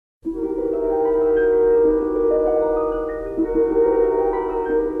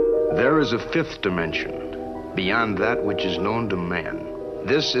is a fifth dimension, beyond that which is known to man.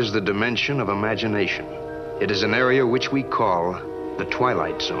 This is the dimension of imagination. It is an area which we call the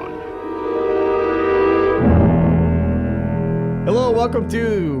Twilight Zone. Hello, welcome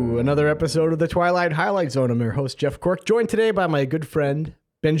to another episode of the Twilight Highlight Zone. I'm your host, Jeff Cork, joined today by my good friend,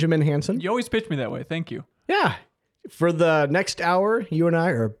 Benjamin Hansen. You always pitch me that way. Thank you. Yeah. For the next hour, you and I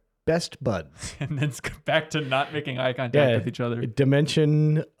are best buds. And then it's back to not making eye contact with each other.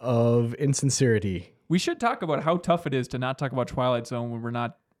 Dimension of insincerity. We should talk about how tough it is to not talk about Twilight Zone when we're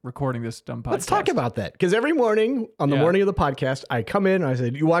not recording this dumb podcast. Let's talk about that. Because every morning, on the morning of the podcast, I come in and I say,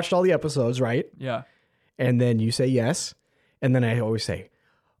 you watched all the episodes, right? Yeah. And then you say yes. And then I always say,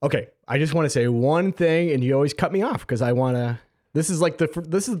 okay, I just want to say one thing. And you always cut me off because I want to... This is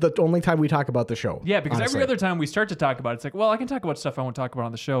the only time we talk about the show. Yeah, because honestly. every other time we start to talk about it, it's like, well, I can talk about stuff I won't talk about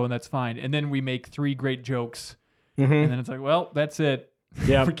on the show, and that's fine. And then we make 3 great jokes, and then it's like, well, that's it.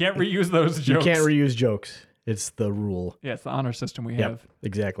 Yeah, we can't reuse those jokes. You can't reuse jokes. It's the rule. Yeah, it's the honor system we have.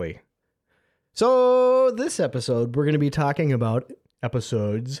 Exactly. So this episode, we're going to be talking about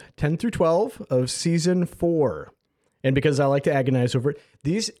episodes 10 through 12 of season 4. And because I like to agonize over it,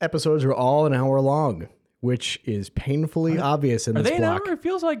 these episodes are all an hour long, which is painfully obvious in this block. Are they an hour? It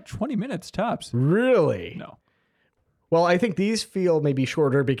feels like 20 minutes tops. Really? No. Well, I think these feel maybe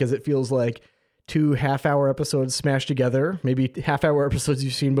shorter because it feels like 2 half-hour episodes smashed together. Maybe half-hour episodes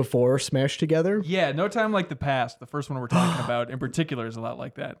you've seen before smashed together. Yeah, No Time Like the Past, the first one we're talking about in particular, is a lot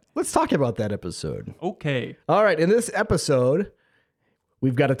like that. Let's talk about that episode. Okay. All right, in this episode,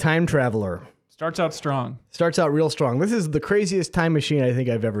 we've got a time traveler. Starts out strong. Starts out real strong. This is the craziest time machine I think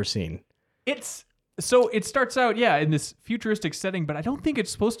I've ever seen. So it starts out, in this futuristic setting, but I don't think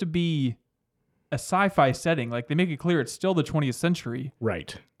it's supposed to be a sci-fi setting. Like, they make it clear it's still the 20th century.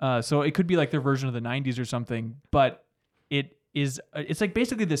 Right. So it could be like their version of the 90s or something, but it's like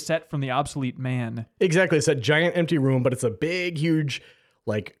basically the set from The Obsolete Man. Exactly. It's a giant empty room, but it's a big, huge,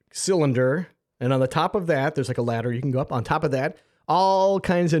 like, cylinder. And on the top of that, there's like a ladder you can go up. On top of that, all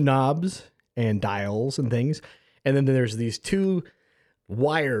kinds of knobs and dials and things. And then there's these 2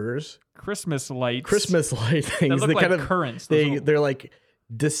 wires, Christmas light things. That look They like kind of currents. They're like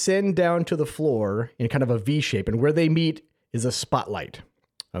descend down to the floor in kind of a V shape, and where they meet is a spotlight.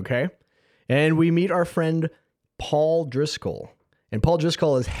 Okay, and we meet our friend Paul Driscoll, and Paul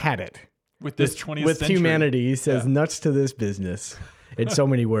Driscoll has had it with this 20th with century. humanity. He says nuts to this business in so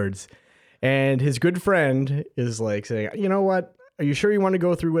many words, and his good friend is like saying, "You know what? Are you sure you want to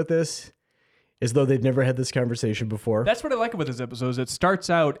go through with this?" As though they've never had this conversation before. That's what I like about this episode. Is it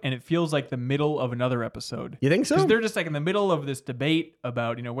starts out and it feels like the middle of another episode. You think so? Because they're just like in the middle of this debate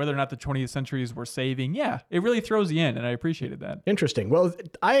about, whether or not the 20th century is worth saving. Yeah, it really throws you in, and I appreciated that. Interesting. Well,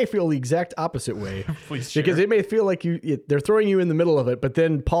 I feel the exact opposite way. Please share. Because it may feel like they're throwing you in the middle of it, but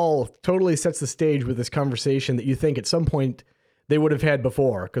then Paul totally sets the stage with this conversation that you think at some point they would have had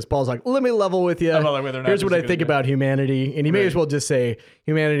before, because Paul's like, let me level with you. Here's what I think about humanity. And he may as well just say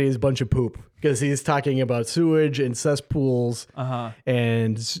humanity is a bunch of poop, because he's talking about sewage and cesspools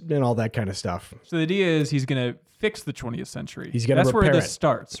and all that kind of stuff. So the idea is he's going to fix the 20th century. He's going to repair it. That's where this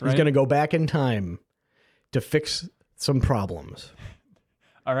starts, right? He's going to go back in time to fix some problems.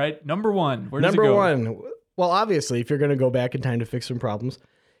 All right. Number 1. Where does it go? Number 1. Well, obviously, if you're going to go back in time to fix some problems,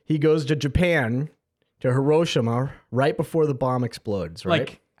 he goes to Japan, to Hiroshima, right before the bomb explodes, right?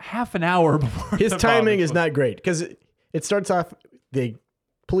 Like half an hour before his timing is not great, because it starts off, the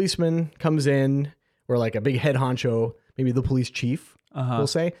policeman comes in, or like a big head honcho, maybe the police chief, we'll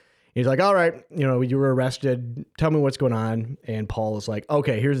say. He's like, all right, you were arrested. Tell me what's going on. And Paul is like,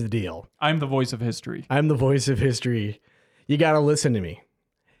 okay, here's the deal. I'm the voice of history. I'm the voice of history. You got to listen to me.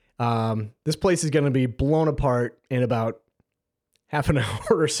 This place is going to be blown apart in about half an hour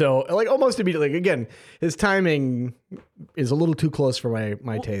or so, like almost immediately. Again, his timing is a little too close for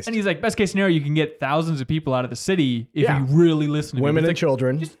my taste. And he's like, best case scenario, you can get thousands of people out of the city if you really listen to women me. and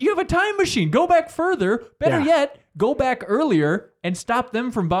children. You have a time machine. Go back further. Better yet, go back earlier and stop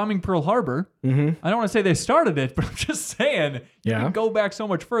them from bombing Pearl Harbor. I don't want to say they started it, but I'm just saying you can go back so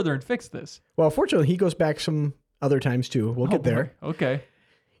much further and fix this. Well, fortunately, he goes back some other times too. We'll get there. Okay.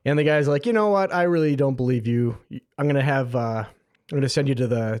 And the guy's like, you know what? I really don't believe you. I'm going to send you to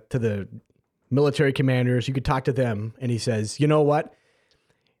the military commanders. You could talk to them. And he says, you know what?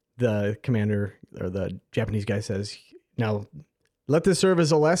 The commander, or the Japanese guy, says, now let this serve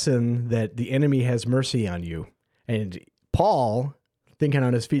as a lesson that the enemy has mercy on you. And Paul, thinking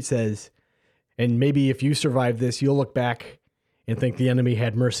on his feet, says, and maybe if you survive this, you'll look back and think the enemy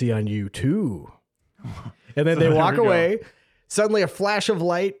had mercy on you too. And then they walk away. Suddenly a flash of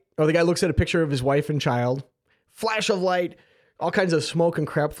light. Oh, the guy looks at a picture of his wife and child. Flash of light. all kinds of smoke and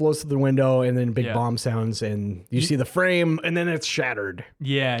crap flows through the window, and then big bomb sounds, and you see the frame, and then it's shattered.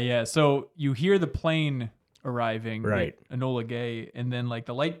 Yeah. So you hear the plane arriving, right? Enola Gay, and then like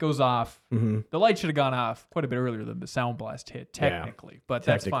the light goes off. The light should have gone off quite a bit earlier than the sound blast hit, technically, but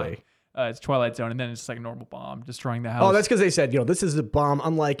that's fine. It's Twilight Zone, and then it's like a normal bomb destroying the house. Oh, that's because they said, this is a bomb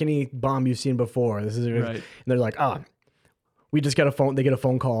unlike any bomb you've seen before. This is right. And they're like, we just got a phone. They get a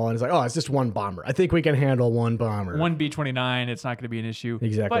phone call, and it's like, it's just one bomber. I think we can handle one bomber. One B-29. It's not going to be an issue.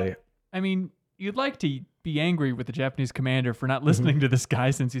 Exactly. But, I mean, you'd like to be angry with the Japanese commander for not listening to this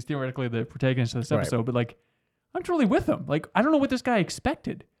guy since he's theoretically the protagonist of this episode. But, like, I'm totally with him. Like, I don't know what this guy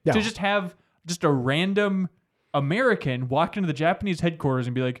expected. To just have just a random American walk into the Japanese headquarters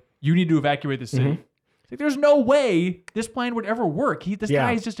and be like, you need to evacuate the city. Like, there's no way this plan would ever work. This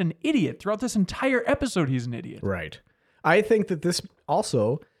guy is just an idiot. Throughout this entire episode, he's an idiot. Right. I think that this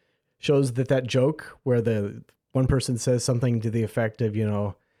also shows that joke where the one person says something to the effect of,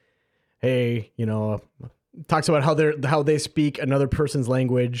 hey, talks about how they speak another person's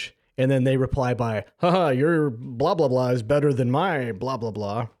language, and then they reply by, haha, your blah, blah, blah is better than my blah, blah,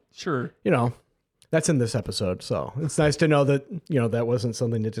 blah. Sure. That's in this episode. So it's nice to know that, that wasn't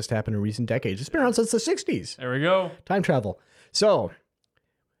something that just happened in recent decades. It's been around since the 60s. There we go. Time travel. So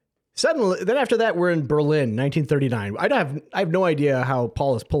suddenly, then after that, we're in Berlin, 1939. I have no idea how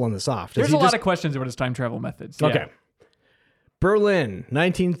Paul is pulling this off. There's a lot of questions about his time travel methods. Yeah. Okay. Berlin,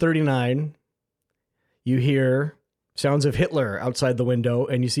 1939. You hear sounds of Hitler outside the window,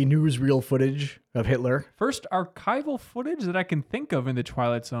 and you see newsreel footage of Hitler. First archival footage that I can think of in the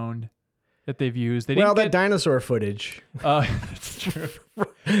Twilight Zone that they've used. That dinosaur footage. That's true.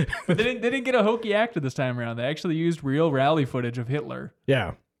 But they didn't get a hokey actor this time around. They actually used real rally footage of Hitler.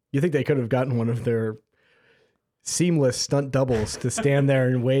 Yeah. You think they could have gotten one of their seamless stunt doubles to stand there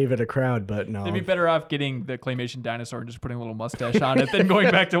and wave at a crowd, but no. They'd be better off getting the claymation dinosaur and just putting a little mustache on it than going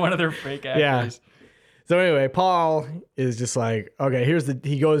back to one of their fake actors. Yeah. So anyway, Paul is just like, okay,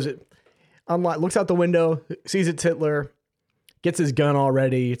 he goes, looks out the window, sees it's Hitler, gets his gun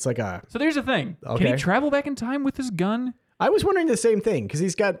already. It's like So there's the thing. Okay. Can he travel back in time with his gun? I was wondering the same thing, because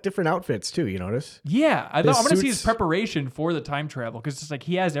he's got different outfits too, you notice? Yeah. I want to see his preparation for the time travel, because it's like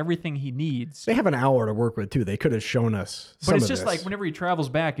he has everything he needs. They have an hour to work with too. They could have shown us some But it's of just this. like whenever he travels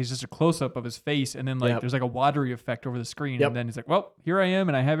back, it's just a close-up of his face, and then there's like a watery effect over the screen, and then he's like, well, here I am,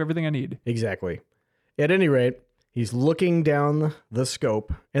 and I have everything I need. Exactly. At any rate, he's looking down the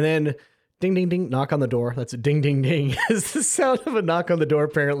scope, and then ding, ding, ding, knock on the door. That's a ding, ding, ding. It's the sound of a knock on the door,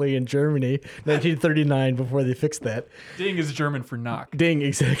 apparently, in Germany, 1939, before they fixed that. Ding is German for knock. Ding,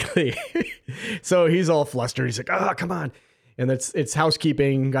 exactly. So he's all flustered. He's like, come on. And it's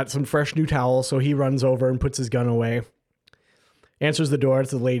housekeeping, got some fresh new towels, so he runs over and puts his gun away. Answers the door.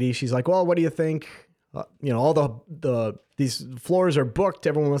 It's the lady. She's like, well, what do you think? All these floors are booked.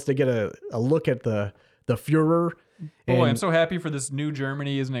 Everyone wants to get a look at the Fuhrer. Boy, I'm so happy for this new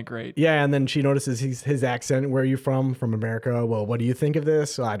Germany. Isn't it great? Yeah, and then she notices his accent. Where are you from? From America. Well, what do you think of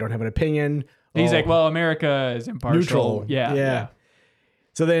this? I don't have an opinion. He's like, well, America is impartial. Neutral. Yeah.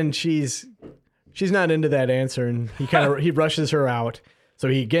 So then she's not into that answer, and he rushes her out. So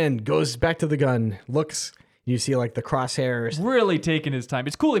he again goes back to the gun, looks. You see like the crosshairs. Really taking his time.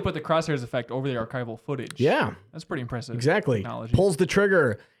 It's cool he put the crosshairs effect over the archival footage. Yeah. That's pretty impressive. Exactly. Technology. Pulls the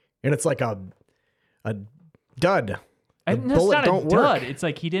trigger, and it's like a dud. And that's not a dud. It's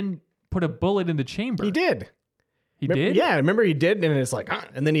like he didn't put a bullet in the chamber. He did. He did? Yeah, remember he did, and it's like,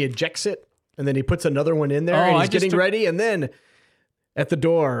 and then he ejects it, and then he puts another one in there, and he's getting ready, and then at the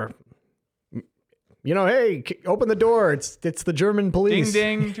door, hey, open the door. It's the German police.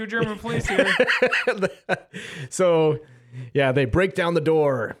 Ding, ding, 2 German police here. So, yeah, they break down the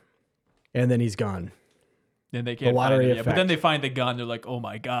door, and then he's gone. Then they can't find it yet. But then they find the gun. They're like, oh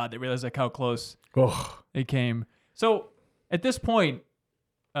my God. They realize like how close they came. So at this point,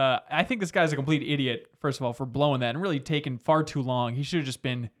 I think this guy's a complete idiot, first of all, for blowing that and really taking far too long. He should have just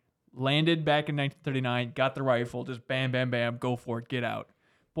been landed back in 1939, got the rifle, just bam, bam, bam, go for it, get out.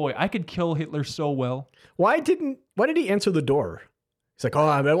 Boy, I could kill Hitler so well. Why did he answer the door? He's like,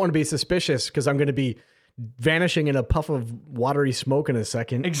 I don't want to be suspicious because I'm going to be vanishing in a puff of watery smoke in a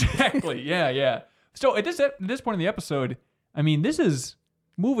second. Exactly. Yeah. So at this point in the episode, I mean, this is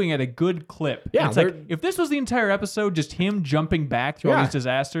moving at a good clip. Yeah. It's like, if this was the entire episode, just him jumping back through all these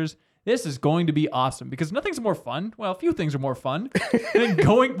disasters, this is going to be awesome because nothing's more fun. Well, a few things are more fun than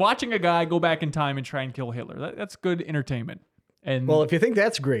watching a guy go back in time and try and kill Hitler. That's good entertainment. And well, if you think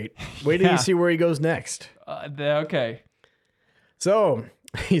that's great, wait till you see where he goes next. Okay. So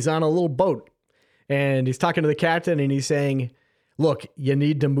he's on a little boat and he's talking to the captain and he's saying, look, you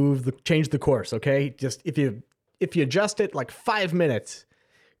need to change the course. Okay. Just if if you adjust it like 5 minutes,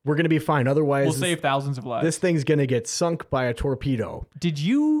 we're going to be fine. Otherwise, we'll save thousands of lives. This thing's going to get sunk by a torpedo. Did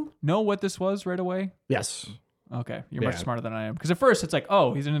you know what this was right away? Yes. Okay. You're much smarter than I am. Because at first it's like,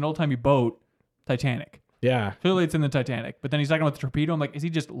 oh, he's in an old-timey boat, Titanic. Yeah. Clearly it's in the Titanic. But then he's talking about the torpedo. I'm like, is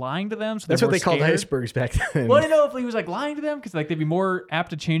he just lying to them? So that's what they called icebergs back then. Well, I don't know if he was like lying to them because like they'd be more apt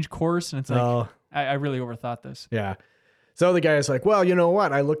to change course. And it's like, I really overthought this. Yeah. So the guy's like, well, you know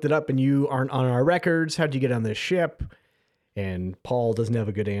what? I looked it up and you aren't on our records. How'd you get on this ship? And Paul doesn't have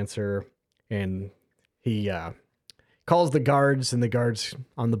a good answer. And he calls the guards, and the guards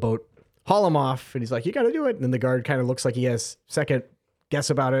on the boat haul him off. And he's like, you got to do it. And then the guard kind of looks like he has second guess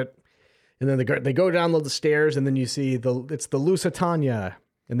about it. And then they go down the stairs, and then you see it's the Lusitania.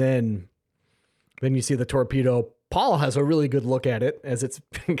 And then you see the torpedo. Paul has a really good look at it as it's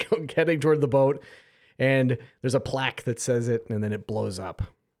heading toward the boat. And there's a plaque that says it, and then it blows up.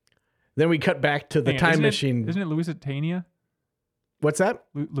 Then we cut back to the time machine. Isn't it Lusitania? What's that?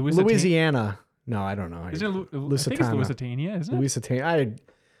 Louisiana. No, I don't know. Isn't it Lusitania? I think it's Lusitania, isn't it? Lusitania.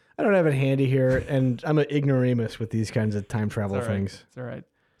 I don't have it handy here, and I'm an ignoramus with these kinds of time travel things. It's all right.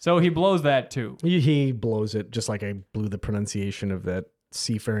 So he blows that too. He blows it just like I blew the pronunciation of that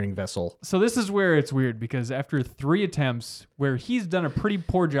seafaring vessel. So this is where it's weird, because after 3 attempts where he's done a pretty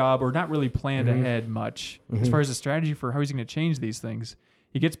poor job or not really planned ahead much as far as a strategy for how he's going to change these things,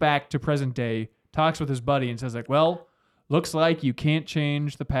 he gets back to present day, talks with his buddy, and says like, well, looks like you can't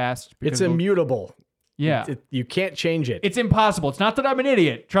change the past. It's immutable. Yeah. You can't change it. It's impossible. It's not that I'm an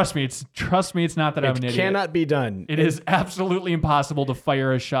idiot. Trust me, it's not that I'm an idiot. It cannot be done. It is absolutely impossible to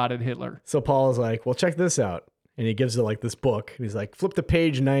fire a shot at Hitler. So Paul is like, well, check this out. And he gives it like this book. And he's like, flip to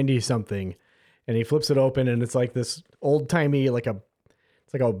page 90 something. And he flips it open, and it's like this old timey, it's like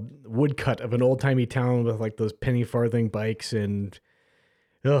a woodcut of an old timey town with like those penny farthing bikes, and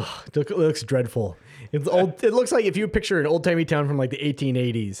it looks dreadful. It's old. It looks like if you picture an old timey town from like the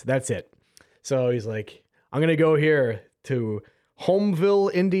 1880s, that's it. So he's like, I'm going to go here to Homeville,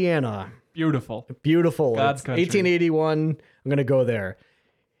 Indiana. Beautiful. God's country. 1881. I'm going to go there.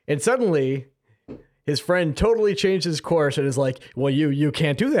 And suddenly his friend totally changed his course and is like, well, you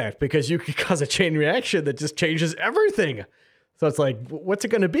can't do that because you could cause a chain reaction that just changes everything. So it's like, what's it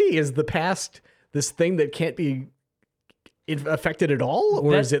going to be? Is the past this thing that can't be affected at all?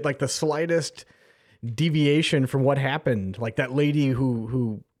 Or is it like the slightest deviation from what happened? Like that lady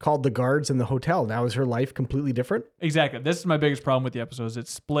who called the guards in the hotel. Now is her life completely different? Exactly. This is my biggest problem with the episodes.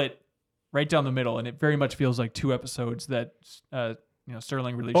 It's split right down the middle, and it very much feels like 2 episodes that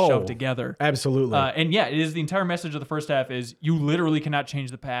Sterling really shoved together. Absolutely. And yeah, it is the entire message of the first half is you literally cannot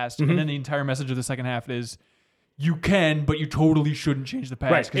change the past. And then the entire message of the second half is you can, but you totally shouldn't change the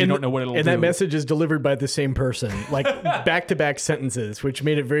past because you don't know what it'll do. And that message is delivered by the same person, like back-to-back sentences, which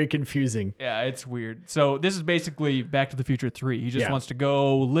made it very confusing. Yeah, it's weird. So this is basically Back to the Future 3. He just wants to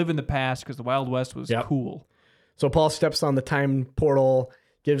go live in the past because the Wild West was cool. So Paul steps on the time portal,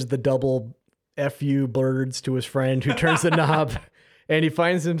 gives the double FU birds to his friend who turns the knob, and he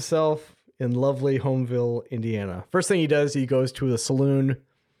finds himself in lovely Homeville, Indiana. First thing he does, he goes to a saloon,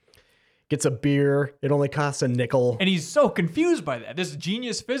 gets a beer. It only costs a nickel. And he's so confused by that. This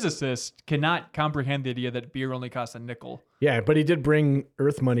genius physicist cannot comprehend the idea that beer only costs a nickel. Yeah, but he did bring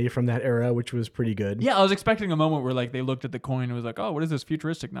Earth money from that era, which was pretty good. Yeah, I was expecting a moment where like they looked at the coin and was like, oh, what is this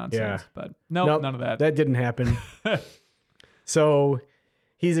futuristic nonsense? Yeah. But nope, none of that. That didn't happen. So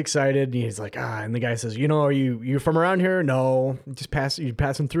he's excited. And he's like, and the guy says, are you from around here? No, you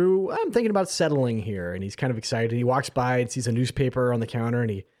passing through? I'm thinking about settling here. And he's kind of excited. He walks by and sees a newspaper on the counter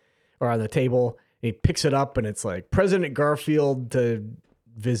or on the table. And he picks it up and it's like President Garfield to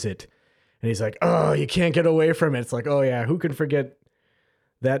visit. And he's like, oh, you can't get away from it. It's like, oh yeah, who can forget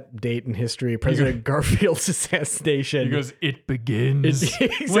that date in history, President Garfield's assassination. He goes, it begins.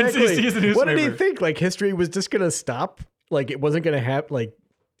 Exactly. Once he sees the newspaper. What did he think? Like history was just going to stop? Like it wasn't going to happen? Like,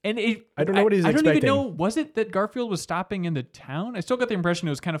 and I don't know what he's expecting. I don't even know. Was it that Garfield was stopping in the town? I still got the impression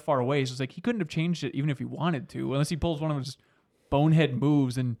it was kind of far away. So it's like he couldn't have changed it even if he wanted to, unless he pulls one of his bonehead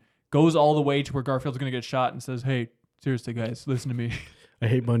moves and goes all the way to where Garfield's going to get shot and says, hey, seriously, guys, listen to me. I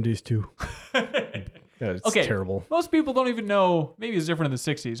hate Mondays too. It's terrible. Most people don't even know. Maybe it's different in the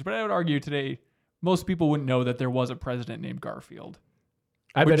 60s, but I would argue today, most people wouldn't know that there was a president named Garfield.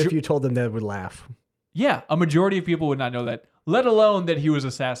 I bet if you told them, they would laugh. Yeah, a majority of people would not know that, let alone that he was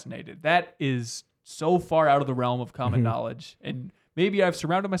assassinated. That is so far out of the realm of common knowledge. And maybe I've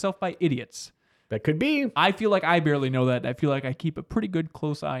surrounded myself by idiots. That could be. I feel like I barely know that. I feel like I keep a pretty good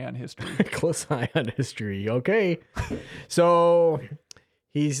close eye on history. Close eye on history. Okay. So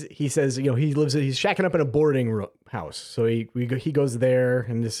he says, he's shacking up in a boarding house. So he goes there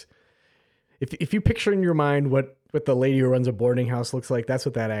and if you picture in your mind what the lady who runs a boarding house looks like, that's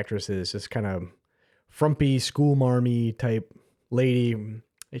what that actress is. Just kind of frumpy, school marmy type lady. And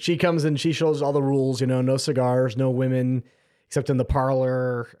she comes and she shows all the rules, no cigars, no women, except in the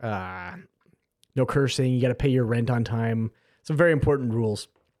parlor, no cursing. You got to pay your rent on time. Some very important rules.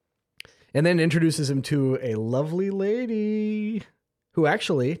 And then introduces him to a lovely lady who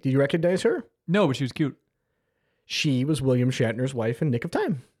actually, did you recognize her? No, but she was cute. She was William Shatner's wife in Nick of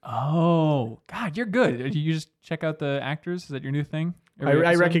Time. Oh, God, you're good. Did you just check out the actors? Is that your new thing?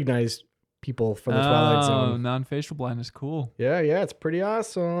 I recognize people from the Twilight Zone. Oh, non-facial blindness. Cool. Yeah, it's pretty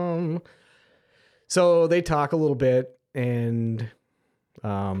awesome. So they talk a little bit and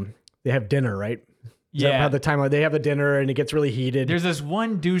they have dinner, right? Yeah. They have the dinner and it gets really heated. There's this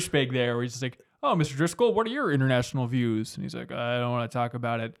one douchebag there where he's just like, oh, Mr. Driscoll, what are your international views? And he's like, I don't want to talk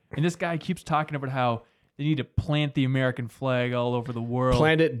about it. And this guy keeps talking about how they need to plant the American flag all over the world.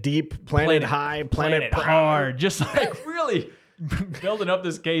 Plant it deep, plant it high, plant it hard. Just like really building up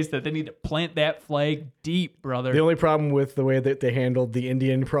this case that they need to plant that flag deep, brother. The only problem with the way that they handled the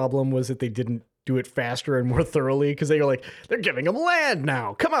Indian problem was that they didn't do it faster and more thoroughly because they were like, they're giving them land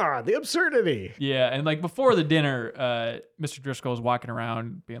now. Come on, the absurdity. Yeah, and like before the dinner, Mr. Driscoll was walking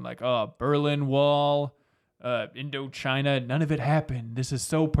around being like, oh, Berlin Wall, Indochina, none of it happened. This is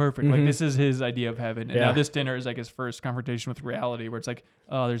so perfect. Like this is his idea of heaven. And now this dinner is like his first confrontation with reality where it's like,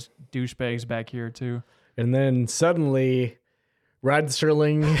 oh, there's douchebags back here too. And then suddenly Rod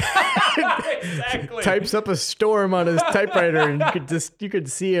Serling types up a storm on his typewriter and you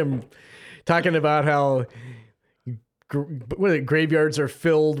could see him talking about how graveyards are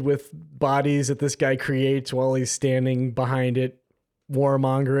filled with bodies that this guy creates while he's standing behind it,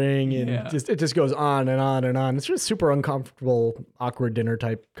 warmongering, and it just goes on and on and on. It's just super uncomfortable, awkward dinner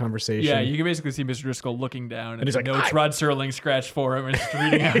type conversation. Yeah, you can basically see Mr. Driscoll looking down and he's like, notes Rod Serling scratched for him and just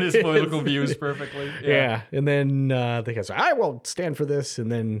reading out his political views perfectly. Yeah. And then the guy says, I won't stand for this.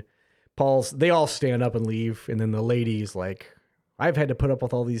 And then they all stand up and leave. And then the lady's like, I've had to put up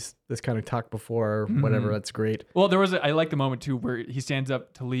with all this kind of talk before, whatever. That's great. Well, I like the moment too where he stands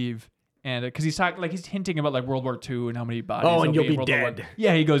up to leave, and because he's talking, like he's hinting about like World War II and how many bodies. Oh, and you'll be World dead.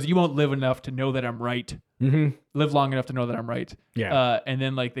 Yeah, he goes, you won't live enough to know that I'm right. Mm-hmm. Live long enough to know that I'm right. Yeah. And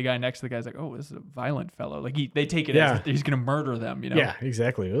then like the guy next to the guy's like, oh, this is a violent fellow. Like they take it as he's gonna murder them. Yeah,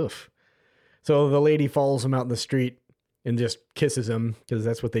 exactly. Oof. So the lady follows him out in the street and just kisses him because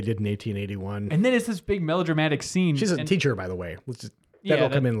that's what they did in 1881. And then it's this big melodramatic scene. She's a teacher, by the way. That'll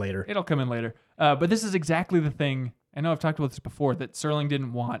come in later. It'll come in later. But this is exactly the thing. I know I've talked about this before that Serling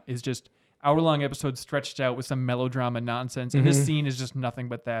didn't want is just hour-long episodes stretched out with some melodrama nonsense. And this scene is just nothing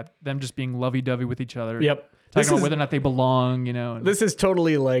but that. Them just being lovey-dovey with each other. Yep. Talking about whether or not they belong, This is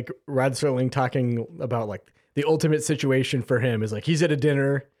totally like Rod Serling talking about like the ultimate situation for him is like he's at a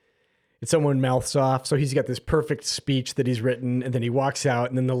dinner and someone mouths off. So he's got this perfect speech that he's written and then he walks out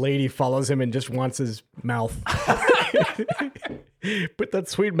and then the lady follows him and just wants his mouth. Put that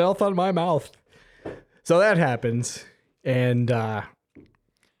sweet mouth on my mouth. So that happens. And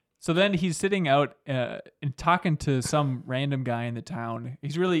so then he's sitting out and talking to some random guy in the town.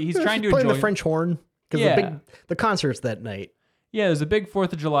 He's trying to playing enjoy the French horn because the concert's that night. Yeah, there's a big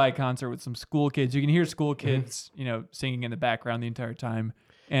 4th of July concert with some school kids. You can hear school kids, singing in the background the entire time.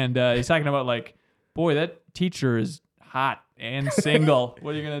 And he's talking about like, boy, that teacher is hot and single.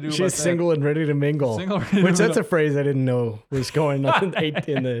 What are you gonna do? She's single and ready to mingle. That's a phrase I didn't know was going on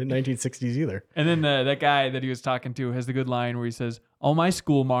in the 1960s either. And then that guy that he was talking to has the good line where he says, "All my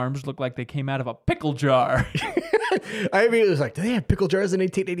school marms look like they came out of a pickle jar." I mean, it was like, did they have pickle jars in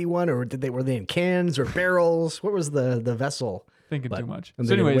 1881, or were they in cans or barrels? What was the vessel? Thinking too much.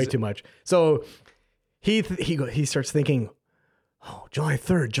 So anyways, way too much. So he starts thinking, oh, July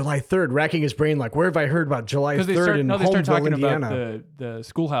 3rd, racking his brain like, where have I heard about July 3rd in Holmesville, Indiana? About the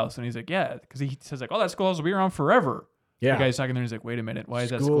schoolhouse, and he's like, yeah, because he says like, oh, that schoolhouse will be around forever. Yeah. The guy's talking there, and he's like, wait a minute, why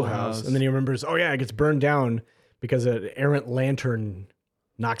is that schoolhouse? And then he remembers, oh yeah, it gets burned down because an errant lantern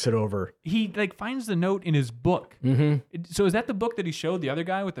knocks it over. He like finds the note in his book. Mm-hmm. So is that the book that he showed the other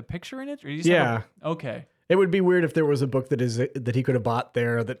guy with the picture in it? Or okay. It would be weird if there was a book that he could have bought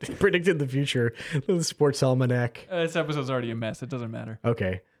there that predicted the future. The sports almanac. This episode's already a mess. It doesn't matter.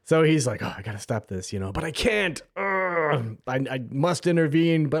 Okay. So he's like, oh, I got to stop this, but I can't. I must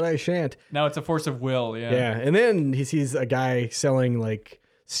intervene, but I shan't. Now it's a force of will. Yeah. Yeah. And then he sees a guy selling like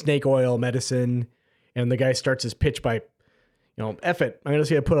snake oil medicine. And the guy starts his pitch by, F it. I'm just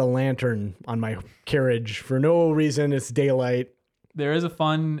going to put a lantern on my carriage for no reason. It's daylight. There is a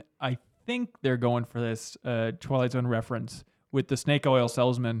fun, I think they're going for this Twilight Zone reference with the snake oil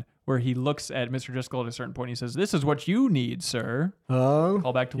salesman where he looks at Mr. Driscoll at a certain point. And he says, "This is what you need, sir." Oh,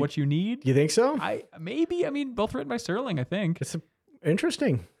 Call back to what you need. you think so? I mean, both written by Serling, I think. It's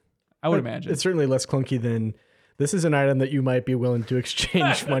interesting. I would imagine. It's certainly less clunky than this is an item that you might be willing to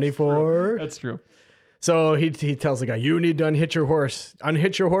exchange money for. That's true. So he tells the guy, "You need to unhitch your horses." And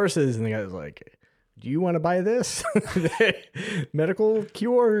the guy's like, "Do you want to buy this medical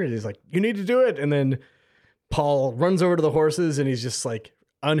cure?" And he's like, "You need to do it." And then Paul runs over to the horses and he's just like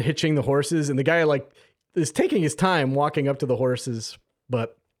unhitching the horses. And the guy like is taking his time walking up to the horses,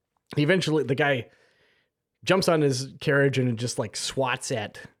 but eventually the guy jumps on his carriage and just like swats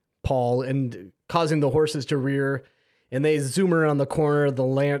at Paul and causing the horses to rear. And they zoom around the corner. The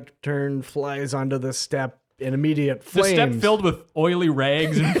lantern flies onto the step in immediate flames. The step filled with oily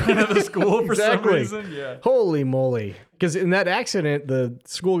rags in front of the school for some Exactly. reason. Yeah. Holy moly. Because in that accident, the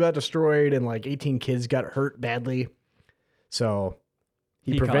school got destroyed and like 18 kids got hurt badly. So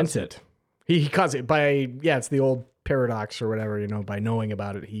he prevents it. He caused it by, it's the old paradox or whatever, by knowing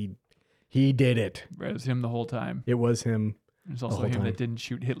about it. He did it. It was him the whole time. It was him. It's also him that didn't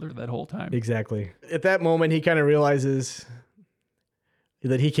shoot Hitler that whole time. Exactly. At that moment, he kind of realizes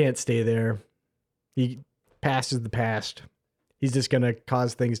that he can't stay there. Past is the past. He's just going to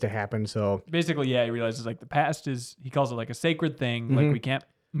cause things to happen. So basically, he realizes like the past he calls it like a sacred thing. Like we can't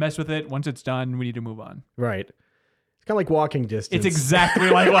mess with it. Once it's done, we need to move on. Right. It's kind of like walking distance. It's exactly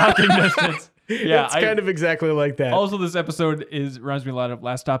like walking distance. Yeah, it's kind of exactly like that. Also, this episode reminds me a lot of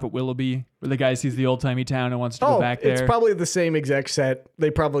Last Stop at Willoughby, where the guy sees the old-timey town and wants to go back there. It's probably the same exact set.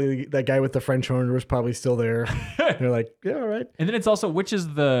 That guy with the French horn was probably still there. They're like, yeah, all right. And then it's also, which is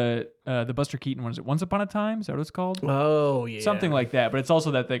the Buster Keaton one? Is it Once Upon a Time? Is that what it's called? Oh, yeah. Something like that. But it's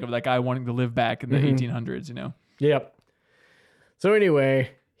also that thing of that guy wanting to live back in the 1800s, Yep. So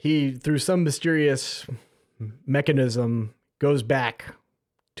anyway, he, through some mysterious mechanism, goes back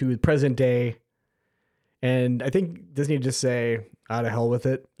to present day. And I think, doesn't he just say, "Out of hell with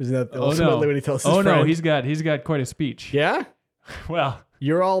it"? Isn't that ultimately what he tells his friend? No, he's got quite a speech. Yeah? Well,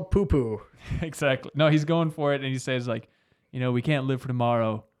 you're all poo-poo. Exactly. No, he's going for it, and he says like, we can't live for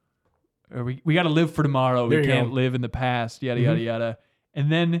tomorrow, or we got to live for tomorrow. We can't live in the past. Yada yada yada.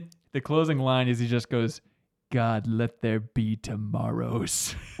 And then the closing line is he just goes, "God, let there be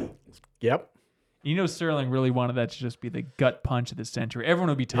tomorrows." Yep. Serling really wanted that to just be the gut punch of the century. Everyone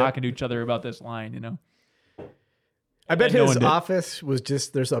would be talking to each other about this line, I bet his office was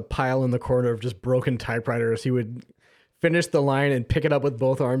just, there's a pile in the corner of just broken typewriters. He would finish the line and pick it up with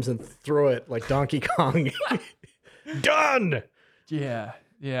both arms and throw it like Donkey Kong. Done! Yeah.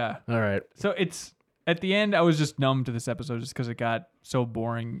 All right. So it's, at the end, I was just numb to this episode just because it got so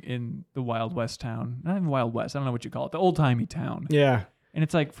boring in the Wild West town. Not even Wild West, I don't know what you call it. The old-timey town. Yeah. And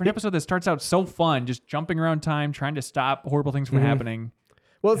it's like, for an episode that starts out so fun, just jumping around time, trying to stop horrible things from happening.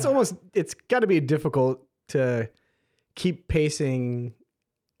 Well, it's got to be difficult to keep pacing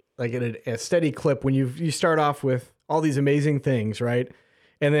like at a steady clip when you start off with all these amazing things, right?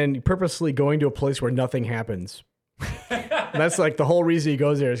 And then purposely going to a place where nothing happens. That's like the whole reason he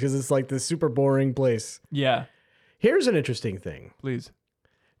goes there is because it's like this super boring place. Yeah. Here's an interesting thing. Please.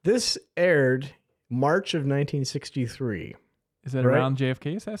 This aired March of 1963. Is that around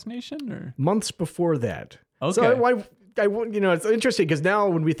JFK assassination or months before that? Okay. So it's interesting because now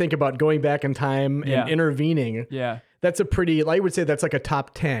when we think about going back in time and intervening, that's I would say that's like a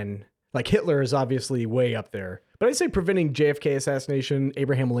top 10. Like Hitler is obviously way up there, but I'd say preventing JFK assassination,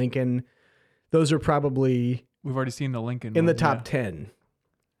 Abraham Lincoln, those are probably we've already seen the Lincoln in the top 10,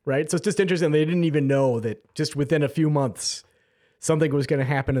 right? So it's just interesting. They didn't even know that just within a few months, something was going to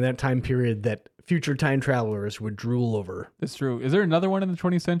happen in that time period that future time travelers would drool over. That's true. Is there another one in the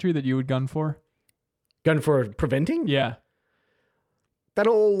 20th century that you would gun for? Gun for preventing? Yeah. That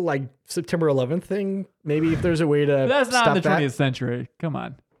whole like September 11th thing, maybe if there's a way to but that's not stop the 20th that. Century. Come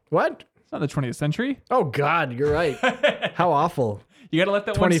on. What? It's not the 20th century. Oh God, you're right. How awful. You got to let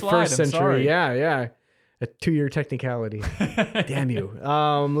that one slide. 21st century. Yeah. A 2-year technicality. Damn you.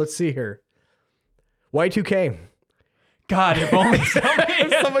 Let's see here. Y2K. God, if only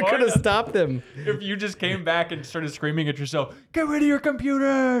someone could have stopped them. If you just came back and started screaming at yourself, "Get rid of your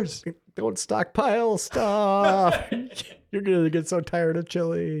computers! Don't stockpile stuff. You're going to get so tired of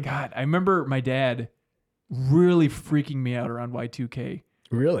chili." God, I remember my dad really freaking me out around Y2K.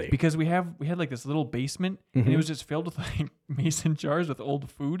 Really? Because we had like this little basement and it was just filled with like mason jars with old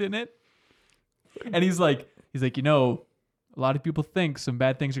food in it. And he's like, a lot of people think some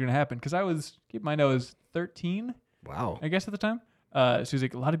bad things are going to happen. Because I was 13. Wow. I guess at the time. So he's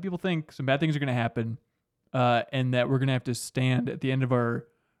like, a lot of people think some bad things are going to happen and that we're going to have to stand at the end of our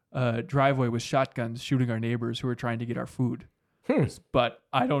driveway with shotguns shooting our neighbors who are trying to get our food. But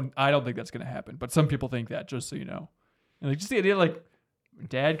I don't think that's going to happen. But some people think that, just so you know. And like, just the idea, like,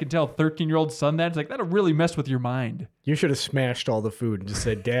 dad can tell 13-year-old son that. It's like, that'll really mess with your mind. You should have smashed all the food and just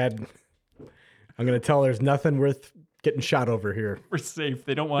said, Dad, I'm going to tell there's nothing worth getting shot over here. We're safe.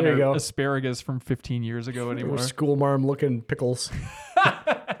 They don't want our asparagus from 15 years ago anymore. School marm looking pickles.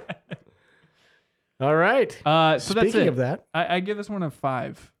 All right. So Speaking of that, I give this one a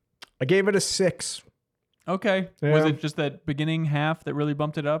 5. I gave it a 6. Okay. Yeah. Was it just that beginning half that really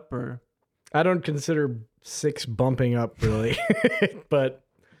bumped it up, or? I don't consider 6 bumping up really, but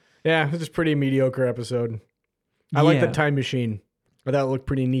yeah, it's just a pretty mediocre episode. I like the time machine. I thought it looked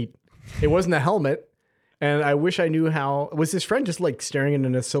pretty neat. It wasn't a helmet, and I wish I knew how. Was his friend just like staring at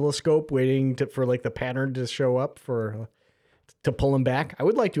an oscilloscope, waiting for like the pattern to show up to pull him back? I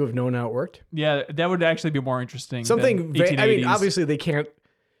would like to have known how it worked. Yeah, that would actually be more interesting. Something. I mean, obviously they can't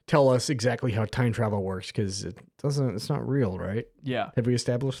tell us exactly how time travel works because it's not real, right? Yeah. Have we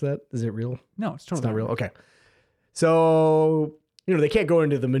established that? Is it real? No, it's totally It's not real. Okay. So, they can't go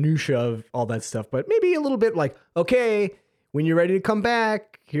into the minutia of all that stuff, but maybe a little bit like, okay, when you're ready to come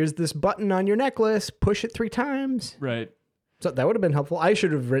back, here's this button on your necklace, push it 3 times. Right. So that would have been helpful. I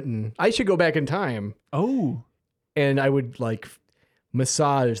should go back in time. Oh. And I would like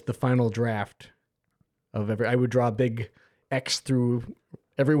massage the final draft I would draw a big X through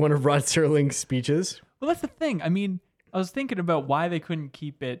every one of Rod Serling's speeches. Well, that's the thing. I mean, I was thinking about why they couldn't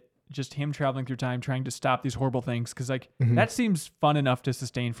keep it just him traveling through time, trying to stop these horrible things. Because like that seems fun enough to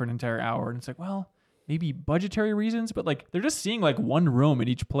sustain for an entire hour. And it's like, well, maybe budgetary reasons, but like they're just seeing like one room in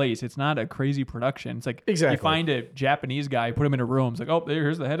each place. It's not a crazy production. It's like you find a Japanese guy, put him in a room. It's like, oh,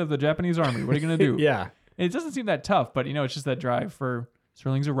 here's the head of the Japanese army. What are you going to do? Yeah. And it doesn't seem that tough, but it's just that drive for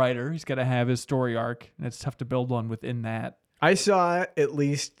Serling's a writer. He's got to have his story arc, and it's tough to build one within that. I saw at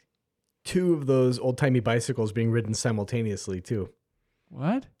least 2 of those old-timey bicycles being ridden simultaneously too.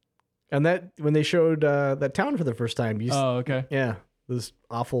 What? And that when they showed that town for the first time. Oh, okay. Yeah. Those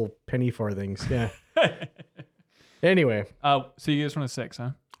awful penny farthings. Yeah. Anyway. So you guys want a 6,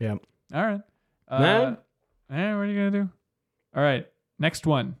 huh? Yeah. All right. Man. What are you going to do? All right. Next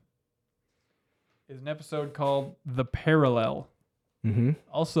one is an episode called The Parallel. Mm-hmm.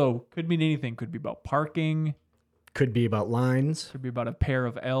 Also, could mean anything. Could be about parking. Could be about lines. Could be about a pair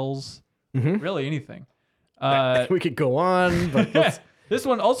of L's. Mm-hmm. Really anything. We could go on, but this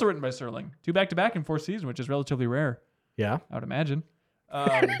one also written by Serling. 2 back-to-back in 4 seasons, which is relatively rare. Yeah. I would imagine.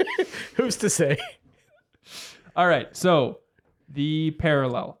 Who's to say? All right. So, The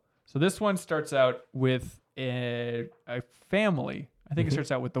Parallel. So this one starts out with a family. I think it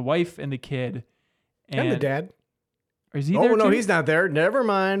starts out with the wife and the kid. And the dad. Is he there no, too? he's not there. Never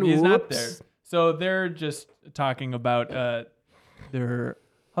mind. He's Whoops. not there. So they're just talking about their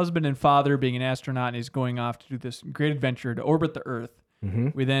husband and father being an astronaut, and he's going off to do this great adventure to orbit the Earth. Mm-hmm.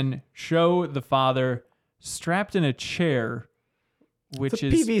 We then show the father strapped in a chair, which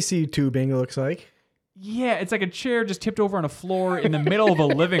is PVC tubing, it looks like. Yeah, it's like a chair just tipped over on a floor in the middle of a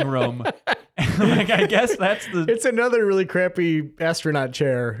living room. Like, I guess that's the... It's another really crappy astronaut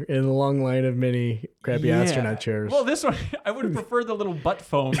chair in the long line of many crappy astronaut chairs. Well, this one, I would prefer the little butt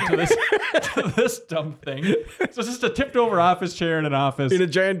foam to this dumb thing. So it's just a tipped over office chair in an office. In a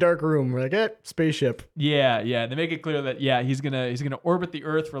giant dark room. We're like, spaceship. Yeah. They make it clear that, he's gonna orbit the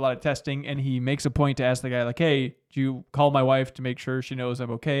Earth for a lot of testing, and he makes a point to ask the guy, like, hey, do you call my wife to make sure she knows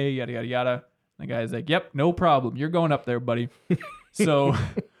I'm okay, yada, yada, yada. And the guy's like, yep, no problem. You're going up there, buddy. So...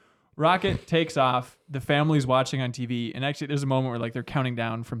 Rocket takes off. The family's watching on TV, and actually, there's a moment where like they're counting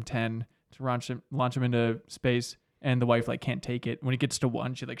down from 10 to launch him into space, and the wife like can't take it. When it gets to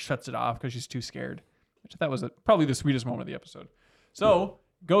 1, she like shuts it off because she's too scared. Which I thought was probably the sweetest moment of the episode. So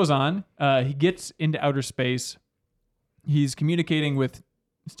goes on. He gets into outer space. He's communicating with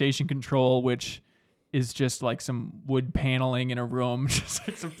station control, which is just like some wood paneling in a room, just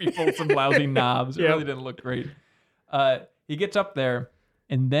like some people, some lousy knobs. It really didn't look great. He gets up there.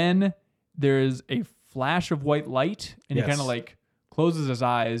 And then there's a flash of white light, and he kind of like closes his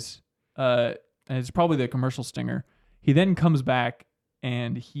eyes. And it's probably the commercial stinger. He then comes back,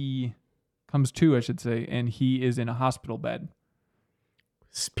 and he comes to, I should say, and he is in a hospital bed.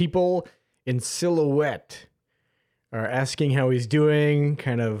 People in silhouette are asking how he's doing,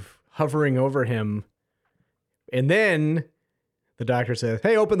 kind of hovering over him. And then the doctor says,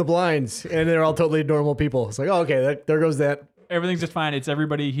 hey, open the blinds. And they're all totally normal people. It's like, oh, okay, there goes that. Everything's just fine. It's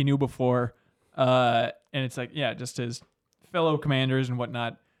everybody he knew before. And it's like, just his fellow commanders and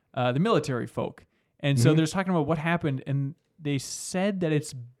whatnot, the military folk. And so they're talking about what happened. And they said that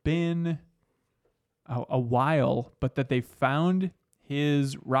it's been a while, but that they found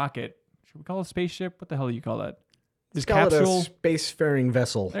his rocket. Should we call it a spaceship? What the hell do you call that? his Let's call capsule, it a spacefaring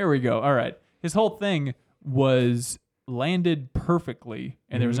vessel. There we go. All right. His whole thing was landed perfectly,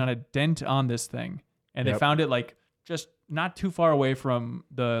 and there was not a dent on this thing. And they found it like just not too far away from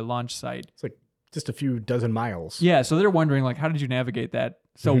the launch site. It's like just a few dozen miles. Yeah. So they're wondering, like, how did you navigate that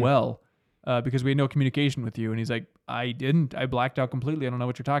so well? Because we had no communication with you. And he's like, I didn't. I blacked out completely. I don't know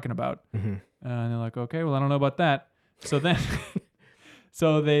what you're talking about. And they're like, okay, well, I don't know about that. So then,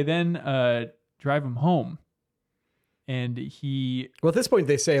 they drive him home. And Well, at this point,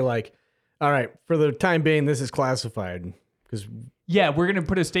 they say, like, all right, for the time being, this is classified. Because we're going to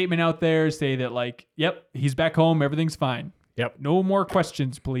put a statement out there, say that, like, yep, he's back home. Everything's fine. Yep. No more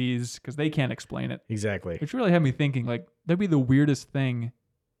questions, please, because they can't explain it. Exactly. Which really had me thinking, like, that'd be the weirdest thing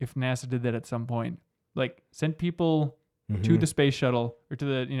if NASA did that at some point. Like, sent people to the space shuttle or to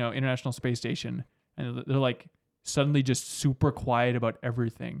the, International Space Station, and they're, like, suddenly just super quiet about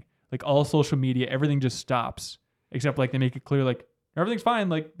everything. Like, all social media, everything just stops. Except, like, they make it clear, like, everything's fine.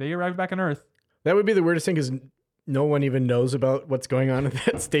 Like, they arrived back on Earth. That would be the weirdest thing because no one even knows about what's going on at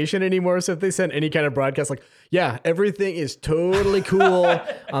that station anymore. So if they send any kind of broadcast, like, yeah, everything is totally cool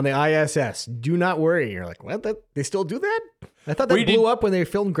on the ISS. Do not worry. You're like, what? They still do that? I thought that blew up when they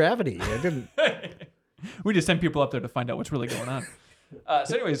filmed Gravity. I didn't. We just send people up there to find out what's really going on.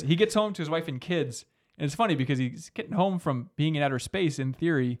 So anyways, he gets home to his wife and kids. And it's funny because he's getting home from being in outer space, in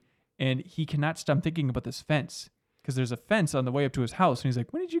theory, and he cannot stop thinking about this fence. Because there's a fence on the way up to his house. And he's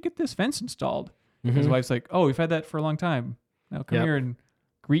like, when did you get this fence installed? His wife's like, oh, we've had that for a long time. Now come here and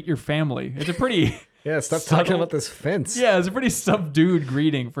greet your family. It's a pretty... stop talking about this fence. Yeah, it's a pretty subdued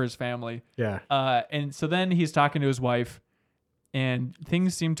greeting for his family. Yeah. And so then he's talking to his wife, and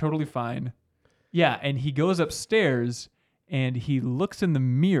things seem totally fine. Yeah, and he goes upstairs, and he looks in the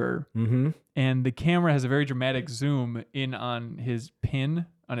mirror, and the camera has a very dramatic zoom in on his pin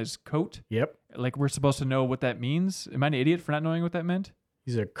on his coat. Yep. Like, we're supposed to know what that means. Am I an idiot for not knowing what that meant?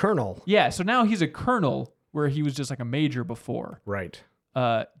 He's a colonel. Yeah, so now he's a colonel where he was just like a major before. Right.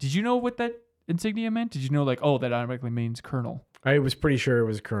 Did you know what that insignia meant? Did you know, like, oh, that automatically means colonel? I was pretty sure it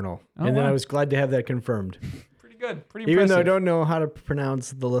was colonel. Oh, and then I was glad to have that confirmed. Pretty good. Pretty impressive. Even though I don't know how to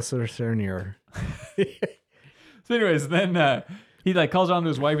pronounce the Lysernier. So anyways, then he like calls on to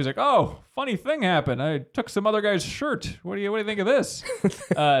his wife. He's like, oh, funny thing happened. I took some other guy's shirt. What do you think of this?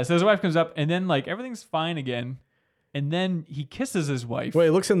 So his wife comes up, and then like everything's fine again. And then he kisses his wife. Well, he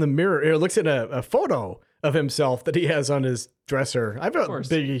looks in the mirror. He looks at a photo of himself that he has on his dresser. I've got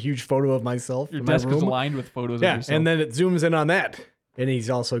a huge photo of myself. Your desk is lined with photos of yourself. And then it zooms in on that. And he's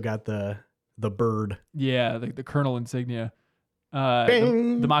also got the bird. Yeah, the colonel insignia. The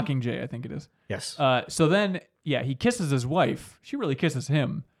Mockingjay, I think it is. Yes. So then, he kisses his wife. She really kisses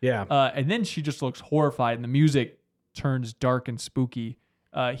him. Yeah. And then she just looks horrified, and the music turns dark and spooky.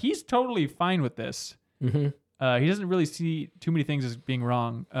 He's totally fine with this. Mm-hmm. He doesn't really see too many things as being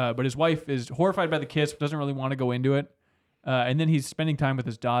wrong, but his wife is horrified by the kiss, doesn't really want to go into it. And then he's spending time with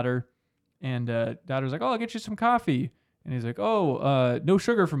his daughter, and daughter's like, oh, I'll get you some coffee. And he's like, oh, no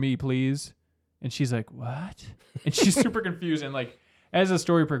sugar for me, please. And she's like, what? And she's super confused. And like, as the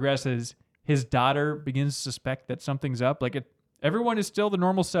story progresses, his daughter begins to suspect that something's up. Like, everyone is still the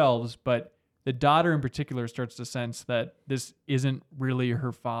normal selves, but the daughter in particular starts to sense that this isn't really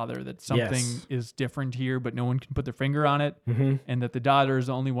her father, that something is different here, but no one can put their finger on it. Mm-hmm. And that the daughter is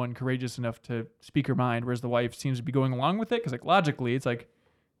the only one courageous enough to speak her mind, whereas the wife seems to be going along with it. Because like logically, it's like,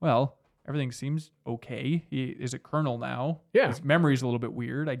 well, everything seems okay. He is a colonel now. Yeah. His memory's a little bit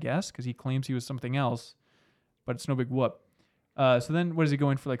weird, I guess, because he claims he was something else, but it's no big whoop. So then what is he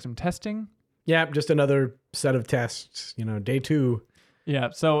going for, like some testing? Yeah, just another set of tests, day 2. Yeah,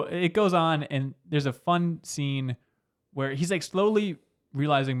 so it goes on, and there's a fun scene where he's like slowly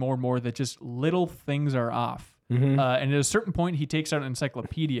realizing more and more that just little things are off. Mm-hmm. And at a certain point, he takes out an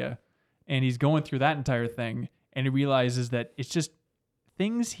encyclopedia, and he's going through that entire thing, and he realizes that it's just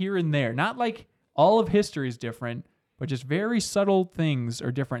things here and there. Not like all of history is different, but just very subtle things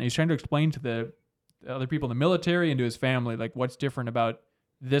are different. And he's trying to explain to the other people in the military and to his family, like what's different about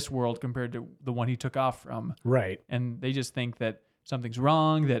this world compared to the one he took off from. Right. And they just think that something's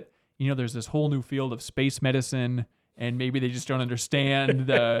wrong, that, there's this whole new field of space medicine, and maybe they just don't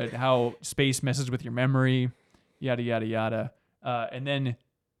understand how space messes with your memory, yada, yada, yada. And then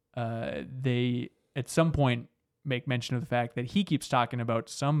they, at some point, make mention of the fact that he keeps talking about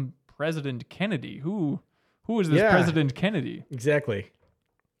some President Kennedy. Who is this President Kennedy? Exactly.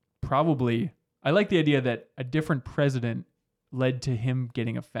 Probably. I like the idea that a different president led to him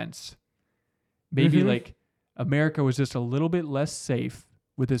getting a fence. Maybe like America was just a little bit less safe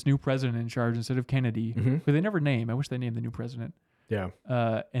with this new president in charge instead of Kennedy, who they never name. I wish they named the new president. Yeah.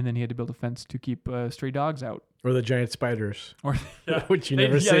 And then he had to build a fence to keep stray dogs out. Or the giant spiders. Or which you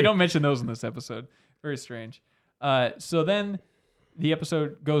never see. Yeah, they don't mention those in this episode. Very strange. So then the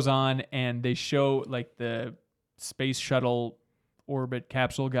episode goes on and they show like the space shuttle orbit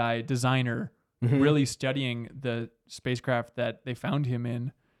capsule guy designer really studying the spacecraft that they found him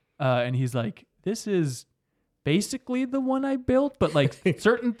in. And he's like, this is basically the one I built, but like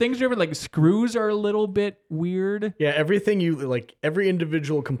certain things are like screws are a little bit weird. Yeah, everything every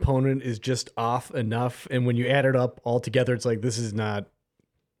individual component is just off enough. And when you add it up all together, it's like, this is not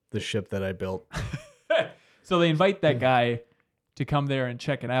the ship that I built. So they invite that guy to come there and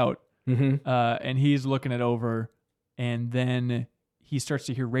check it out. And he's looking it over. And then he starts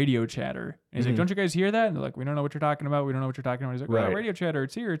to hear radio chatter. And he's like, don't you guys hear that? And they're like, we don't know what you're talking about. We don't know what you're talking about. He's like, oh, radio chatter.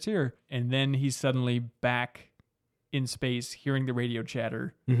 It's here. It's here. And then he's suddenly back in space hearing the radio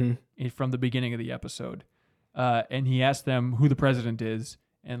chatter from the beginning of the episode. And he asked them who the president is.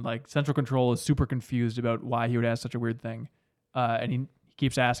 And like Central Control is super confused about why he would ask such a weird thing. And he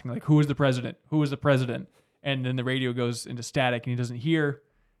keeps asking like, who is the president? Who is the president? And then the radio goes into static and he doesn't hear.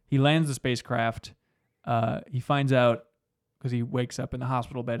 He lands the spacecraft. He finds out, because he wakes up in the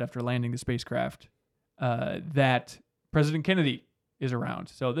hospital bed after landing the spacecraft, that President Kennedy is around.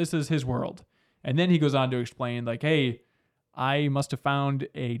 So this is his world. And then he goes on to explain, like, hey, I must have found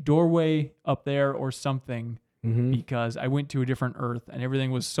a doorway up there or something because I went to a different Earth and everything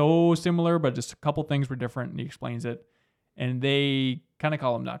was so similar, but just a couple things were different. And he explains it. And they kind of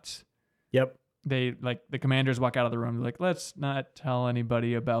call him nuts. Yep. They, like, the commanders walk out of the room. They're like, let's not tell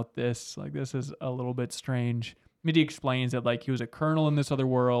anybody about this. Like, this is a little bit strange. Mitty explains that like he was a colonel in this other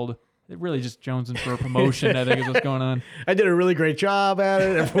world. It really just jonesing for a promotion, I think is what's going on. I did a really great job at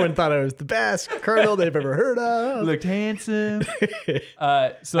it. Everyone thought I was the best colonel they've ever heard of. Looked handsome.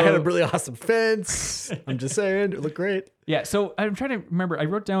 So I had a really awesome fence. I'm just saying, it looked great. Yeah, so I'm trying to remember. I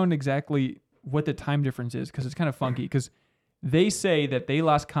wrote down exactly what the time difference is because it's kind of funky because they say that they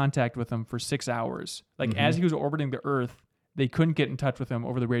lost contact with him for 6 hours. Like as he was orbiting the Earth, they couldn't get in touch with him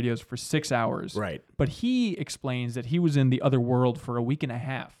over the radios for 6 hours. Right. But he explains that he was in the other world for a week and a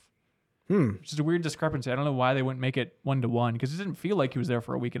half. Which is a weird discrepancy. I don't know why they wouldn't make it 1-to-1 because it didn't feel like he was there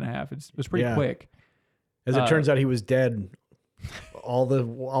for a week and a half. It was pretty quick. As it turns out, he was dead all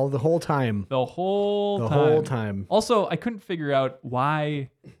the whole time. The whole time. Also, I couldn't figure out why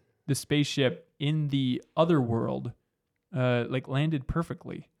the spaceship in the other world like landed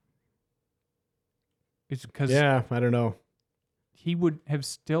perfectly. It's because I don't know. He would have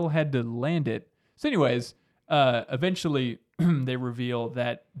still had to land it. So anyways, eventually they reveal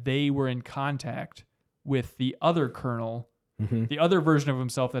that they were in contact with the other colonel, the other version of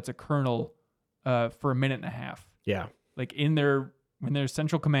himself that's a colonel for a minute and a half. Yeah. Like when their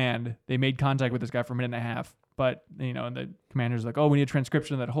central command, they made contact with this guy for a minute and a half. But, you know, and the commander's like, oh, we need a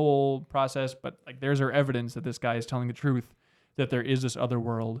transcription of that whole process. But like, there's our evidence that this guy is telling the truth, that there is this other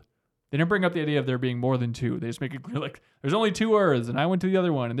world. They didn't bring up the idea of there being more than two. They just make it clear, like, there's only 2 Earths, and I went to the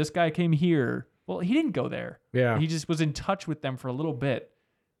other one, and this guy came here. Well, he didn't go there. Yeah. He just was in touch with them for a little bit.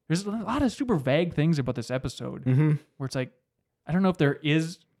 There's a lot of super vague things about this episode where it's like, I don't know if there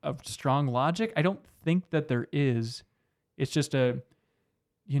is a strong logic. I don't think that there is. It's just a,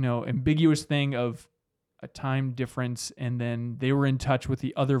 ambiguous thing of a time difference, and then they were in touch with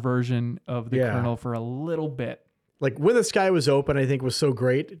the other version of the colonel for a little bit. Like When the Sky Was Open, I think was so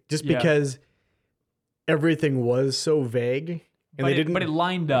great just because everything was so vague. And but it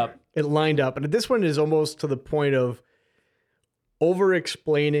lined up. It lined up. And this one is almost to the point of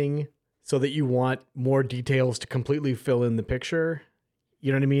over-explaining so that you want more details to completely fill in the picture.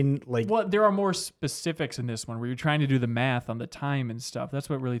 You know what I mean? Like, well, there are more specifics in this one where you're trying to do the math on the time and stuff. That's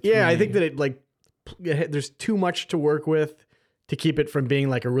what really threw me. I think that there's too much to work with to keep it from being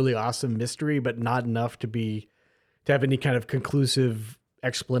like a really awesome mystery, but not enough to have any kind of conclusive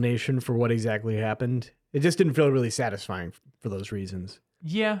explanation for what exactly happened. It just didn't feel really satisfying for those reasons.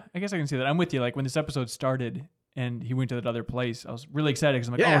 Yeah, I guess I can see that. I'm with you. Like when this episode started and he went to that other place, I was really excited because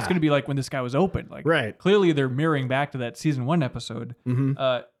I'm like, oh, it's going to be like When the Sky Was Open. Like, right. Clearly they're mirroring back to that season 1 episode.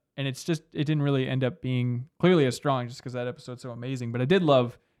 And it's just, it didn't really end up being clearly as strong just because that episode's so amazing. But I did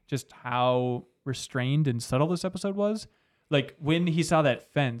love just how restrained and subtle this episode was. Like when he saw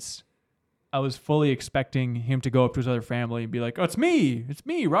that fence, I was fully expecting him to go up to his other family and be like, oh, it's me,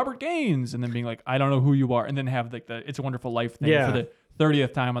 Robert Gaines. And then being like, I don't know who you are. And then have like the It's a Wonderful Life thing for the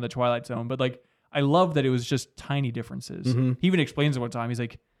 30th time on the Twilight Zone. But like, I love that it was just tiny differences. He even explains it one time. He's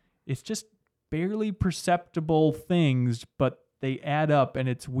like, it's just barely perceptible things, but they add up and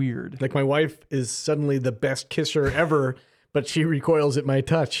it's weird. Like my wife is suddenly the best kisser ever, but she recoils at my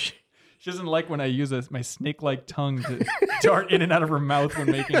touch. She doesn't like when I use my snake-like tongue to dart in and out of her mouth when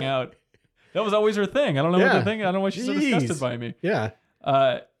making out. That was always her thing. I don't know what the thing. I don't know why she's so disgusted by me. Yeah.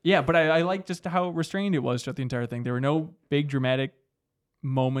 But I like just how restrained it was throughout the entire thing. There were no big dramatic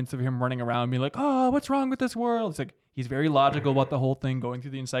moments of him running around me like, oh, what's wrong with this world? It's like he's very logical about the whole thing, going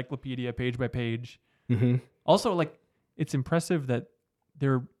through the encyclopedia page by page. Mm-hmm. Also, like, it's impressive that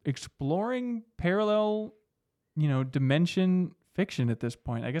they're exploring parallel, dimension fiction at this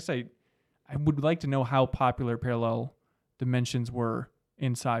point. I guess I would like to know how popular parallel dimensions were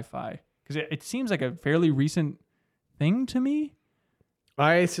in sci-fi, because it seems like a fairly recent thing to me.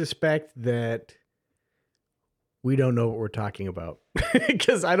 I suspect that we don't know what we're talking about,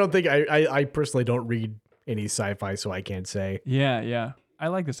 because I don't think I personally don't read any sci-fi, so I can't say. Yeah. I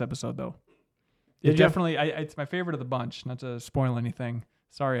like this episode though. It definitely, it's my favorite of the bunch. Not to spoil anything.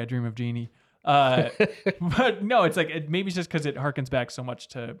 Sorry, I Dream of Jeannie. But no, it's like maybe it's just because it harkens back so much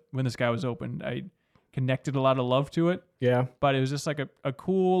to when this guy was opened. I connected a lot of love to it. Yeah, but it was just like a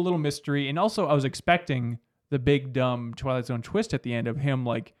cool little mystery, and also I was expecting the big dumb Twilight Zone twist at the end of him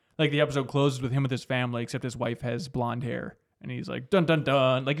like the episode closes with him with his family, except his wife has blonde hair, and he's like dun dun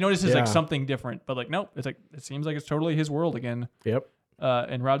dun. Like, this is like something different, but like nope, it's like it seems like it's totally his world again. Yep.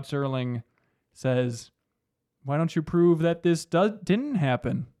 And Rod Serling says, "Why don't you prove that this didn't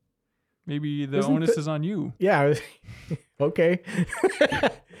happen? Maybe the onus is on you." Yeah. Okay.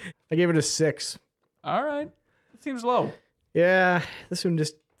 I gave it a 6. All right. It seems low. Yeah. This one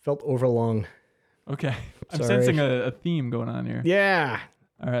just felt overlong. Okay. I'm sensing a theme going on here. Yeah.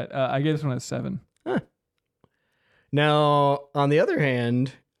 All right. I gave this one a 7. Huh. Now, on the other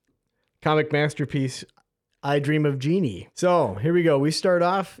hand, comic masterpiece, I Dream of Jeannie. So here we go. We start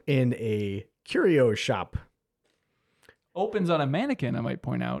off in a curio shop. Opens on a mannequin, I might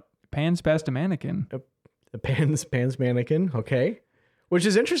point out. Pans past a mannequin. A pans mannequin, okay. Which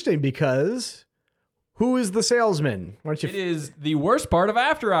is interesting because who is the salesman? It is the worst part of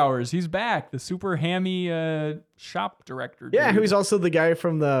After Hours. He's back. The super hammy shop director. Yeah, dude. who's also the guy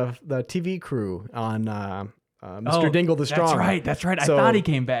from the TV crew on Mr. Dingle the Strong. That's right. So I thought he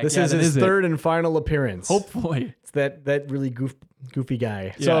came back. This is his third and final appearance. Hopefully. It's that really goofy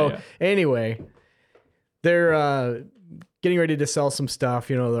guy. Anyway, they're getting ready to sell some stuff.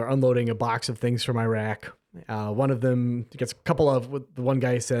 They're unloading a box of things from Iraq. One of them gets a couple of what the one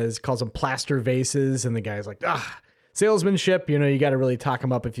guy calls them plaster vases, and the guy's like, salesmanship. You got to really talk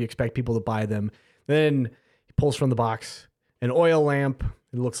them up if you expect people to buy them. Then he pulls from the box an oil lamp.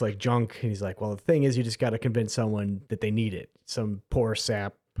 It looks like junk, and he's like, well, the thing is, you just got to convince someone that they need it. Some poor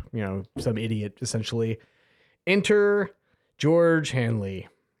sap, some idiot, essentially. Enter George Hanley,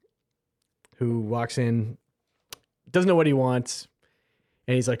 who walks in, doesn't know what he wants,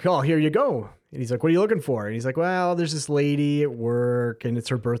 and he's like, oh, here you go. And he's like, what are you looking for? And he's like, well, there's this lady at work, and it's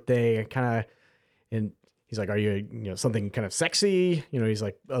her birthday, and he's like, are you, something kind of sexy? He's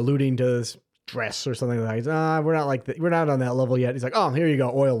like alluding to this dress or something like that. We're not like that. We're not on that level yet. He's like, oh, here you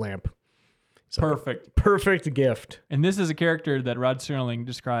go, oil lamp. So, perfect gift. And this is a character that Rod Serling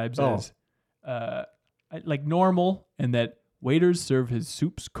describes as like normal, and that waiters serve his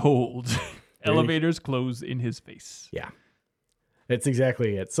soups cold. Elevators close in his face. Yeah, that's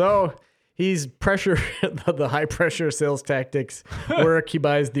exactly it. So he's the high pressure sales tactics work. He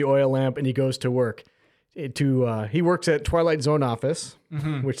buys the oil lamp and he goes to work. He works at Twilight Zone office,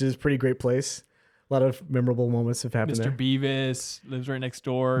 which is a pretty great place. A lot of memorable moments have happened there. Mr. Beavis lives right next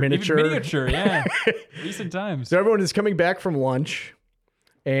door. Miniature, yeah. Recent times. So everyone is coming back from lunch,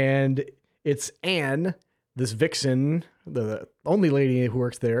 and it's Anne, this vixen, the only lady who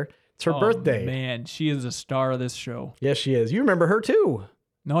works there. It's her birthday. Man, she is a star of this show. Yes, she is. You remember her too.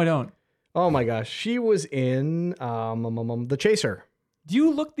 No, I don't. Oh my gosh. She was in The Chaser. Do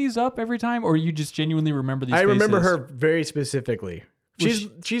you look these up every time, or you just genuinely remember these faces? I remember her very specifically.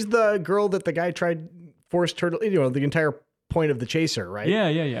 She's the girl that the guy forced her to, the entire point of The Chaser, right?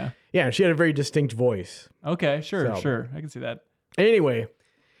 Yeah. Yeah, she had a very distinct voice. Okay, sure. I can see that. Anyway,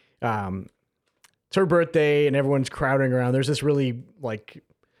 it's her birthday and everyone's crowding around. There's this really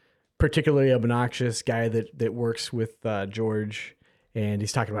particularly obnoxious guy that works with George, and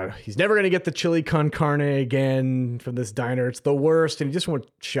he's talking about he's never going to get the chili con carne again from this diner. It's the worst, and he just won't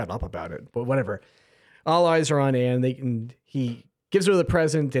shut up about it. But whatever. All eyes are on Anne. He gives her the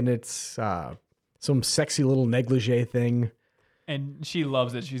present, and it's some sexy little negligee thing. And she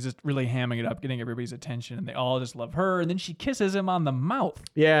loves it. She's just really hamming it up, getting everybody's attention, and they all just love her. And then she kisses him on the mouth.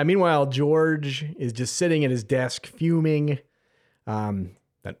 Yeah. Meanwhile, George is just sitting at his desk, fuming.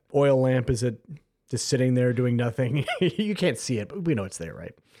 That oil lamp is just sitting there doing nothing. You can't see it, but we know it's there,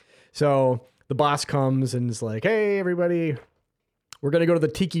 right? So the boss comes and is like, "Hey, everybody, We're going to go to the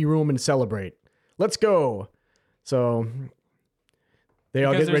tiki room and celebrate. Let's go. So they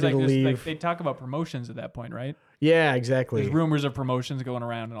all get ready to leave. Like, they talk about promotions at that point, right? Yeah, exactly. There's rumors of promotions going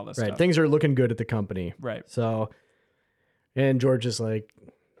around and all this stuff. Things are looking good at the company. Right. So, and George is like,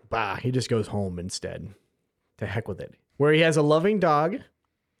 bah, he just goes home instead. To heck with it. Where he has a loving dog.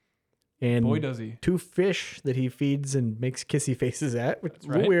 And boy, does he. 2 fish that he feeds and makes kissy faces at, which is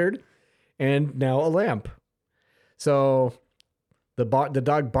right. weird. And now a lamp. So the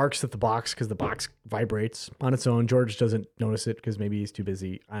dog barks at the box because the box vibrates on its own. George doesn't notice it because maybe he's too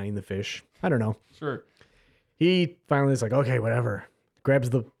busy eyeing the fish. I don't know. Sure. He finally is like, okay, whatever.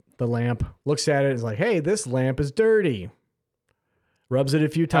 Grabs the lamp, looks at it, and is like, hey, this lamp is dirty. Rubs it a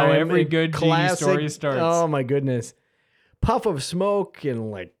few times. Oh, every good genie story starts. Oh, my goodness. Puff of smoke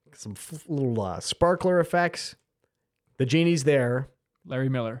and like some little sparkler effects. The genie's there. Larry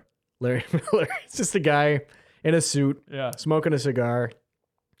Miller. It's just a guy in a suit, smoking a cigar.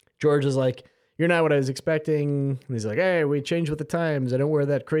 George is like, you're not what I was expecting. And he's like, hey, we changed with the times. I don't wear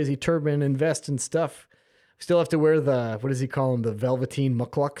that crazy turban and vest and stuff. Still have to wear the, what does he call them? The velveteen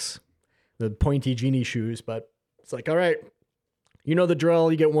mukluks, the pointy genie shoes. But it's like, all right, you know the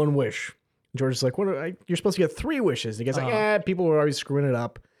drill. You get 1 wish. George is like, you're supposed to get 3 wishes. And he gets like, people were always screwing it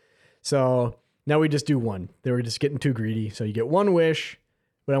up. So now we just do 1. They were just getting too greedy. So you get 1 wish,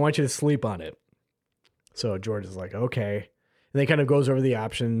 but I want you to sleep on it. So George is like, okay. And they kind of goes over the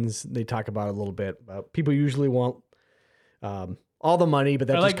options. They talk about it a little bit. People usually want all the money, but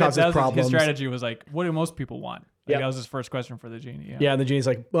that just causes problems. His strategy was like, what do most people want? Like, that was his first question for the genie. Yeah, and the genie's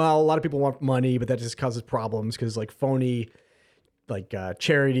like, well, a lot of people want money, but that just causes problems because like phony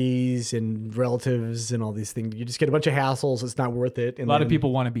charities and relatives and all these things. You just get a bunch of hassles. It's not worth it. And a lot of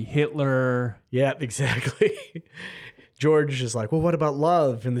people want to be Hitler. Yeah, exactly. George is like, well, what about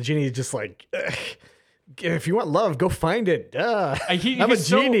love? And the genie is just like, ugh. If you want love, go find it. I'm a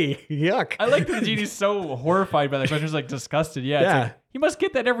genie. Yuck. I like that the genie's so horrified by that question. He's like disgusted. Yeah. It's like, he must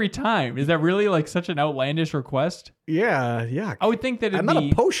get that every time. Is that really like such an outlandish request? Yeah. Yuck. I would think that I'm not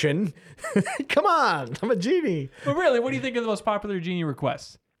a potion. Come on. I'm a genie. But really, what do you think of the most popular genie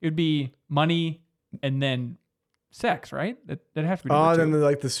requests? It would be money and then sex, right? That has to be. Oh, then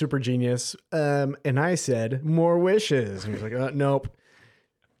like the super genius. And I said more wishes. And he's like, nope.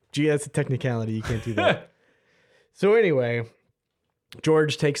 Gee, that's a technicality. You can't do that. So anyway,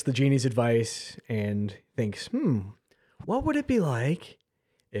 George takes the genie's advice and thinks, what would it be like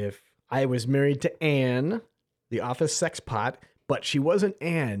if I was married to Anne, the office sex pot, but she wasn't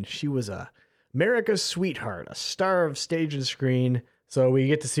Anne. She was America's sweetheart, a star of stage and screen. So we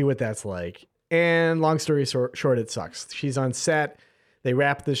get to see what that's like. And long story short, it sucks. She's on set. They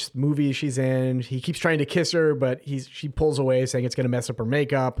wrap this movie she's in. He keeps trying to kiss her, but she pulls away, saying it's going to mess up her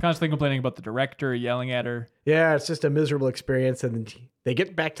makeup. Constantly complaining about the director, yelling at her. Yeah, it's just a miserable experience. And they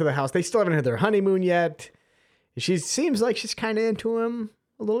get back to the house. They still haven't had their honeymoon yet. She seems like she's kind of into him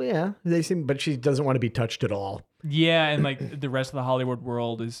a little, yeah. But she doesn't want to be touched at all. Yeah, and like the rest of the Hollywood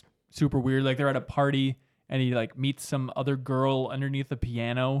world is super weird. Like they're at a party, and he like meets some other girl underneath the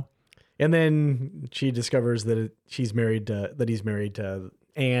piano. And then she discovers that he's married to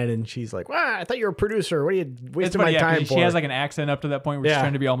Anne, and she's like, "Wow, I thought you were a producer. What are you wasting my time for?" She has like an accent up to that point where she's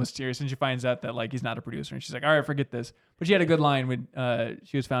trying to be all mysterious, and she finds out that like he's not a producer, and she's like, "All right, forget this." But she had a good line when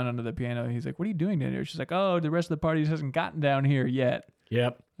she was found under the piano. He's like, "What are you doing down here?" She's like, "Oh, the rest of the party hasn't gotten down here yet."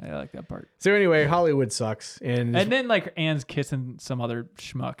 Yep, I like that part. So anyway, Hollywood sucks, and then like Anne's kissing some other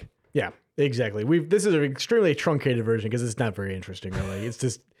schmuck. Yeah, exactly. This is an extremely truncated version because it's not very interesting, really. It's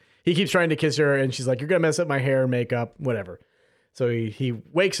just. He keeps trying to kiss her, and she's like, "You're gonna mess up my hair and makeup, whatever." So he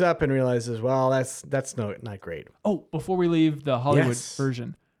wakes up and realizes, well, that's not great. Oh, before we leave the Hollywood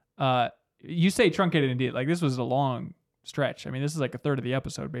version, you say truncated indeed. Like this was a long stretch. I mean, this is like a third of the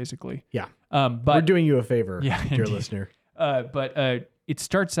episode, basically. Yeah. But we're doing you a favor, dear indeed. listener. But it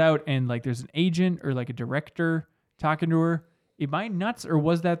starts out and like there's an agent or like a director talking to her. Am I nuts, or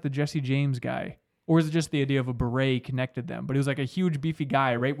was that the Jesse James guy? Or is it just the idea of a beret connected them? But it was like a huge, beefy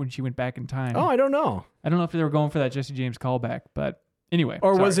guy right when she went back in time. Oh, I don't know. I don't know if they were going for that Jesse James callback, but anyway.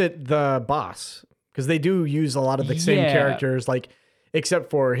 Or was it the boss? Because they do use a lot of the same characters, like except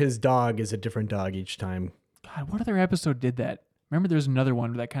for his dog is a different dog each time. God, what other episode did that? Remember there's another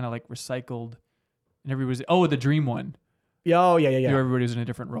one that kind of like recycled and everybody was, the dream one. Oh, yeah. Everybody was in a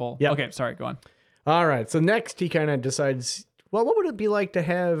different role. Yep. Okay, sorry, go on. All right. So next he kind of decides, well, what would it be like to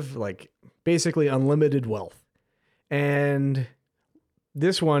have like basically unlimited wealth? And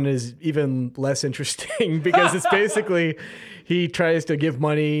this one is even less interesting because it's basically he tries to give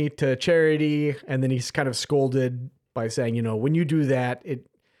money to charity and then he's kind of scolded by saying, when you do that, it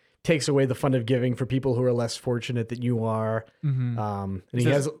takes away the fun of giving for people who are less fortunate than you are. And he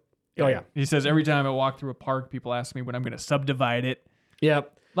has, He says, every time I walk through a park, people ask me when I'm going to subdivide it.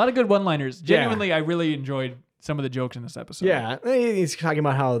 Yep. A lot of good one-liners. Genuinely, I really enjoyed some of the jokes in this episode. Yeah. He's talking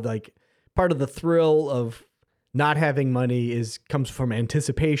about how like part of the thrill of not having money comes from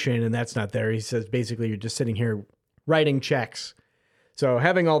anticipation, and that's not there. He says basically you're just sitting here writing checks. So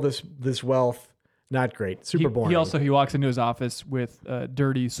having all this wealth, not great. Super boring. He walks into his office with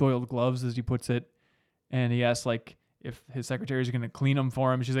dirty, soiled gloves, as he puts it, and he asks like if his secretary is going to clean them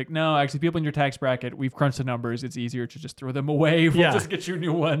for him. She's like, no, actually, people in your tax bracket, we've crunched the numbers. It's easier to just throw them away. We'll just get you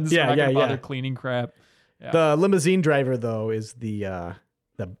new ones. We're not going to bother cleaning crap. Yeah. The limousine driver, though, is the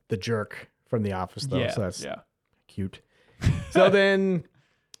jerk from The Office, though. So that's cute. So then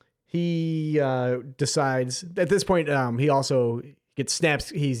he decides, at this point, he also gets snaps.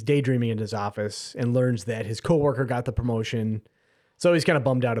 He's daydreaming in his office and learns that his coworker got the promotion. So he's kind of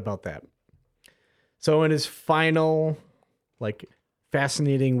bummed out about that. So in his final, like,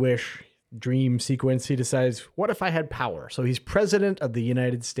 fascinating dream sequence, he decides, what if I had power? So he's president of the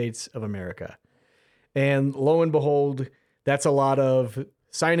United States of America. And lo and behold, that's a lot of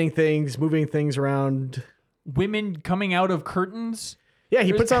signing things, moving things around. Women coming out of curtains. Yeah,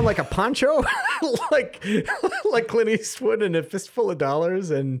 he puts on like a poncho, like Clint Eastwood, and a fistful of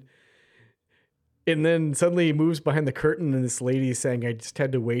dollars, and then suddenly he moves behind the curtain, and this lady is saying, "I just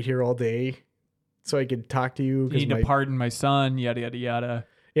had to wait here all day so I could talk to you. You need to pardon my son." Yada yada yada.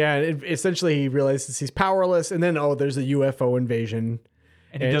 Yeah, and essentially he realizes he's powerless, and then there's a UFO invasion.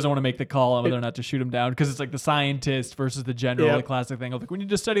 And he doesn't want to make the call on whether or not to shoot him down because it's like the scientist versus the general, the classic thing of like, we need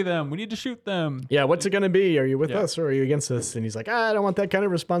to study them. We need to shoot them. Yeah, what's it going to be? Are you with us or are you against us? And he's like, I don't want that kind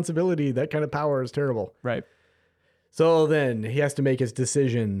of responsibility. That kind of power is terrible. Right. So then he has to make his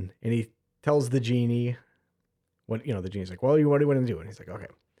decision, and he tells the genie the genie's like, well, what do you want to do? And he's like, okay.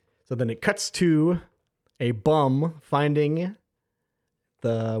 So then it cuts to a bum finding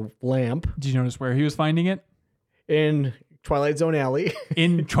the lamp. Did you notice where he was finding it? In Twilight Zone Alley.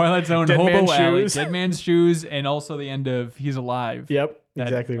 In Twilight Zone Hobo Alley. Dead Man's Shoes, and also the end of He's Alive. Yep,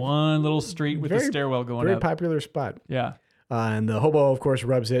 exactly. One little street with the stairwell going up. Very popular spot. Yeah. And the hobo, of course,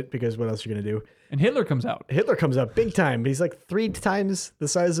 rubs it because what else are you going to do? And Hitler comes out. Hitler comes up big time. He's like 3 times the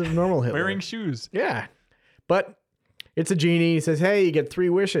size of normal Hitler. Wearing shoes. Yeah. But it's a genie. He says, hey, you get 3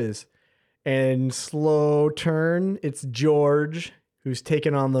 wishes. And slow turn, it's George who's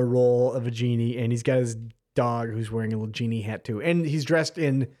taken on the role of a genie, and he's got his dog who's wearing a little genie hat too, and he's dressed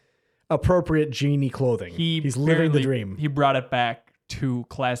in appropriate genie clothing. He's living the dream. He brought it back to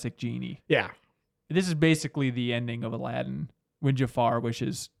classic genie. Yeah, this is basically the ending of Aladdin when Jafar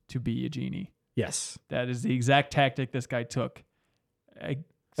wishes to be a genie. Yes, that is the exact tactic this guy took.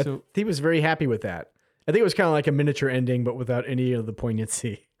 He was very happy with that. I think it was kind of like a miniature ending, but without any of the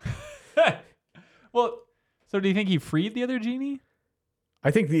poignancy. Well, so do you think he freed the other genie?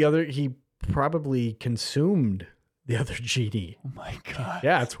 I think he probably consumed the other genie. Oh my god!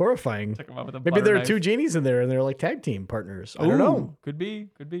 Yeah, it's horrifying. Maybe there are 2 genies in there, and they're like tag team partners. I don't know. Could be.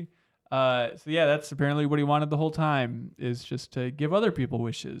 So yeah, that's apparently what he wanted the whole time, is just to give other people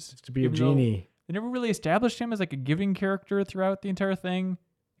wishes. Just to be a genie. They never really established him as like a giving character throughout the entire thing.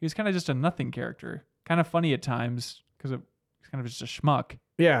 He was kind of just a nothing character. Kind of funny at times because he's kind of just a schmuck.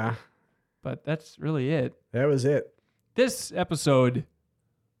 Yeah. But that's really it. That was it. This episode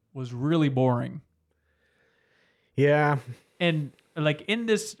was really boring. Yeah. And like in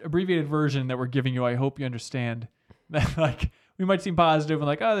this abbreviated version that we're giving you, I hope you understand that like we might seem positive and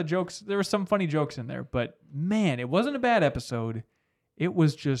like, the jokes, there were some funny jokes in there, but man, it wasn't a bad episode. It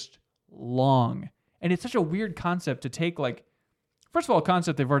was just long. And it's such a weird concept to take, like, first of all, a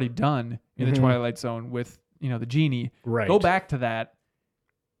concept they've already done in the Twilight Zone with, the genie. Right. Go back to that.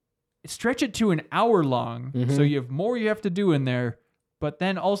 Stretch it to an hour long. So you have more you have to do in there. But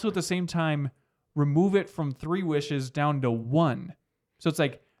then also at the same time, remove it from 3 wishes down to 1. So it's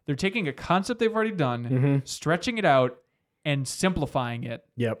like they're taking a concept they've already done, stretching it out, and simplifying it.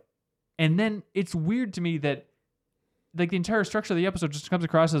 Yep. And then it's weird to me that like the entire structure of the episode just comes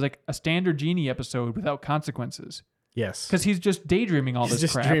across as like a standard genie episode without consequences. Yes. Because he's just daydreaming all this crap.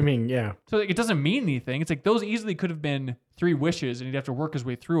 He's just dreaming, yeah. So like, it doesn't mean anything. It's like those easily could have been 3 wishes and he'd have to work his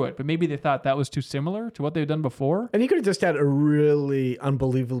way through it. But maybe they thought that was too similar to what they've done before. And he could have just had a really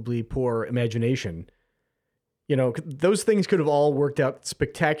unbelievably poor imagination. Those things could have all worked out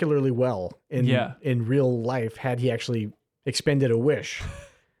spectacularly well in real life had he actually expended a wish.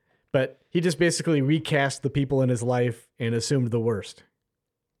 But he just basically recast the people in his life and assumed the worst.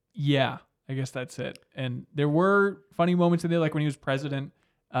 Yeah. I guess that's it. And there were funny moments in there, like when he was president.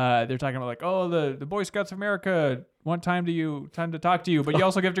 They're talking about like, the Boy Scouts of America want time to talk to you, but you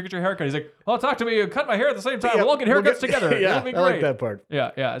also have to get your haircut. He's like, "Oh, talk to me. Cut my hair at the same time. We'll all get haircuts together. Yeah, It'll be great." I like that part.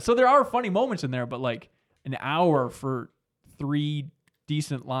 Yeah. So there are funny moments in there, but like an hour for 3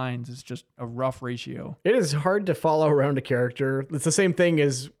 decent lines is just a rough ratio. It is hard to follow around a character. It's the same thing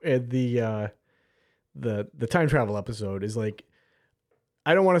as the time travel episode is like,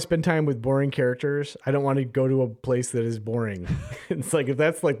 I don't want to spend time with boring characters. I don't want to go to a place that is boring. It's like, if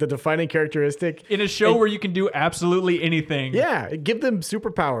that's like the defining characteristic in a show where you can do absolutely anything. Yeah. Give them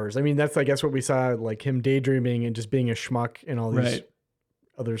superpowers. I mean, that's, I guess, what we saw, like him daydreaming and just being a schmuck in all these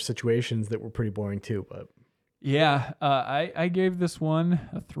other situations that were pretty boring too. But yeah, I gave this one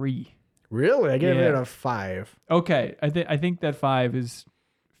a 3. Really? I gave it a 5. Okay. I think that 5 is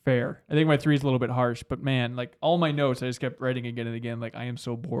fair. I think my 3 is a little bit harsh, but man, like all my notes, I just kept writing again and again. Like, I am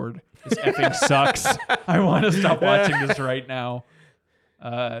so bored. This effing sucks. I want to stop watching this right now.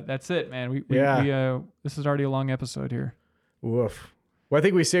 That's it, man. We this is already a long episode here. Woof. Well, I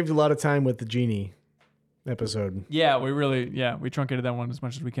think we saved a lot of time with the genie episode. Yeah, we truncated that one as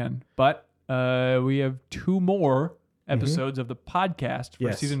much as we can. But we have 2 more episodes of the podcast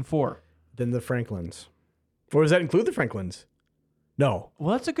for season 4. Then the Franklins. Or does that include the Franklins? No.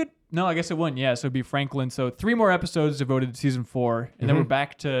 Well, that's a good... No, I guess it wouldn't. Yeah, so it'd be Franklin. So 3 more episodes devoted to season 4. And then we're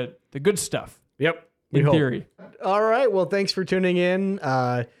back to the good stuff. Yep. In theory. All right. Well, thanks for tuning in.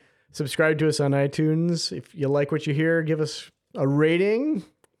 Subscribe to us on iTunes. If you like what you hear, give us a rating.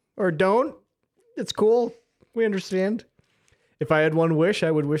 Or don't. It's cool. We understand. If I had one wish, I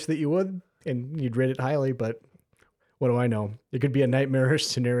would wish that you would. And you'd rate it highly. But what do I know? It could be a nightmarish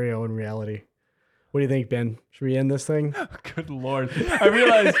scenario in reality. What do you think, Ben? Should we end this thing? Good Lord. I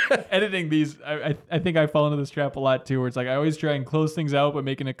realize editing these, I think I fall into this trap a lot too, where it's like I always try and close things out by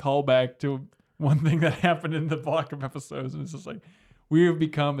making a callback to one thing that happened in the block of episodes. And it's just like, we have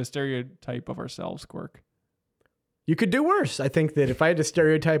become a stereotype of ourselves, Quirk. You could do worse. I think that if I had to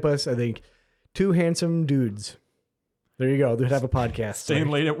stereotype us, I think 2 handsome dudes. There you go. They'd have a podcast. Staying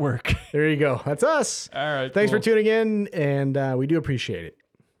late at work. There you go. That's us. All right. Thanks for tuning in, and we do appreciate it.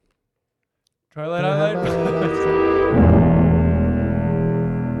 Twilight Highlight.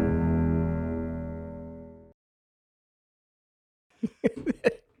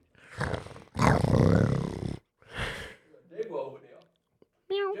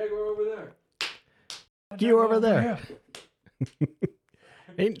 Jaguar over there. You over there.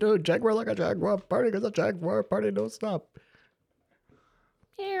 Ain't no jaguar like a jaguar party, because a jaguar party don't stop.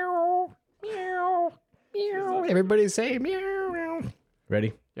 Meow, meow, meow. Everybody say meow, meow.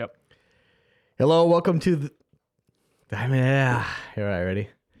 Ready? Yep. Hello, welcome to the... Yeah. All right, ready?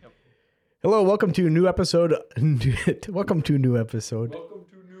 Yep. Hello, welcome to a new episode. Welcome to a new episode. Welcome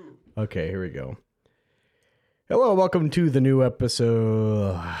to new. Okay, here we go. Hello, welcome to the new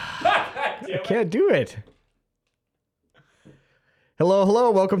episode. I can't do it. Hello,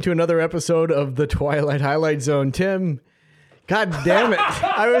 welcome to another episode of the Twilight Highlight Zone. Tim, God damn it.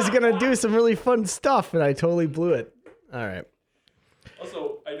 I was going to do some really fun stuff, and I totally blew it. All right.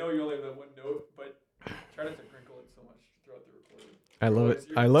 Also, I know you only have that one note, but try not to crinkle it so much throughout the recording. I love it.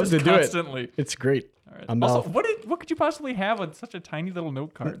 I love to do constantly. It. It's great. All right. Also, what could you possibly have on such a tiny little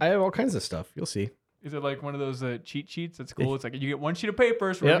note card? I have all kinds of stuff. You'll see. Is it like one of those cheat sheets? That's cool. It's like you get one sheet of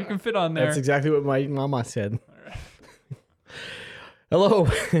paper, so whatever you can fit on there. That's exactly what my mama said. All right. Hello.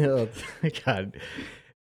 Oh, God.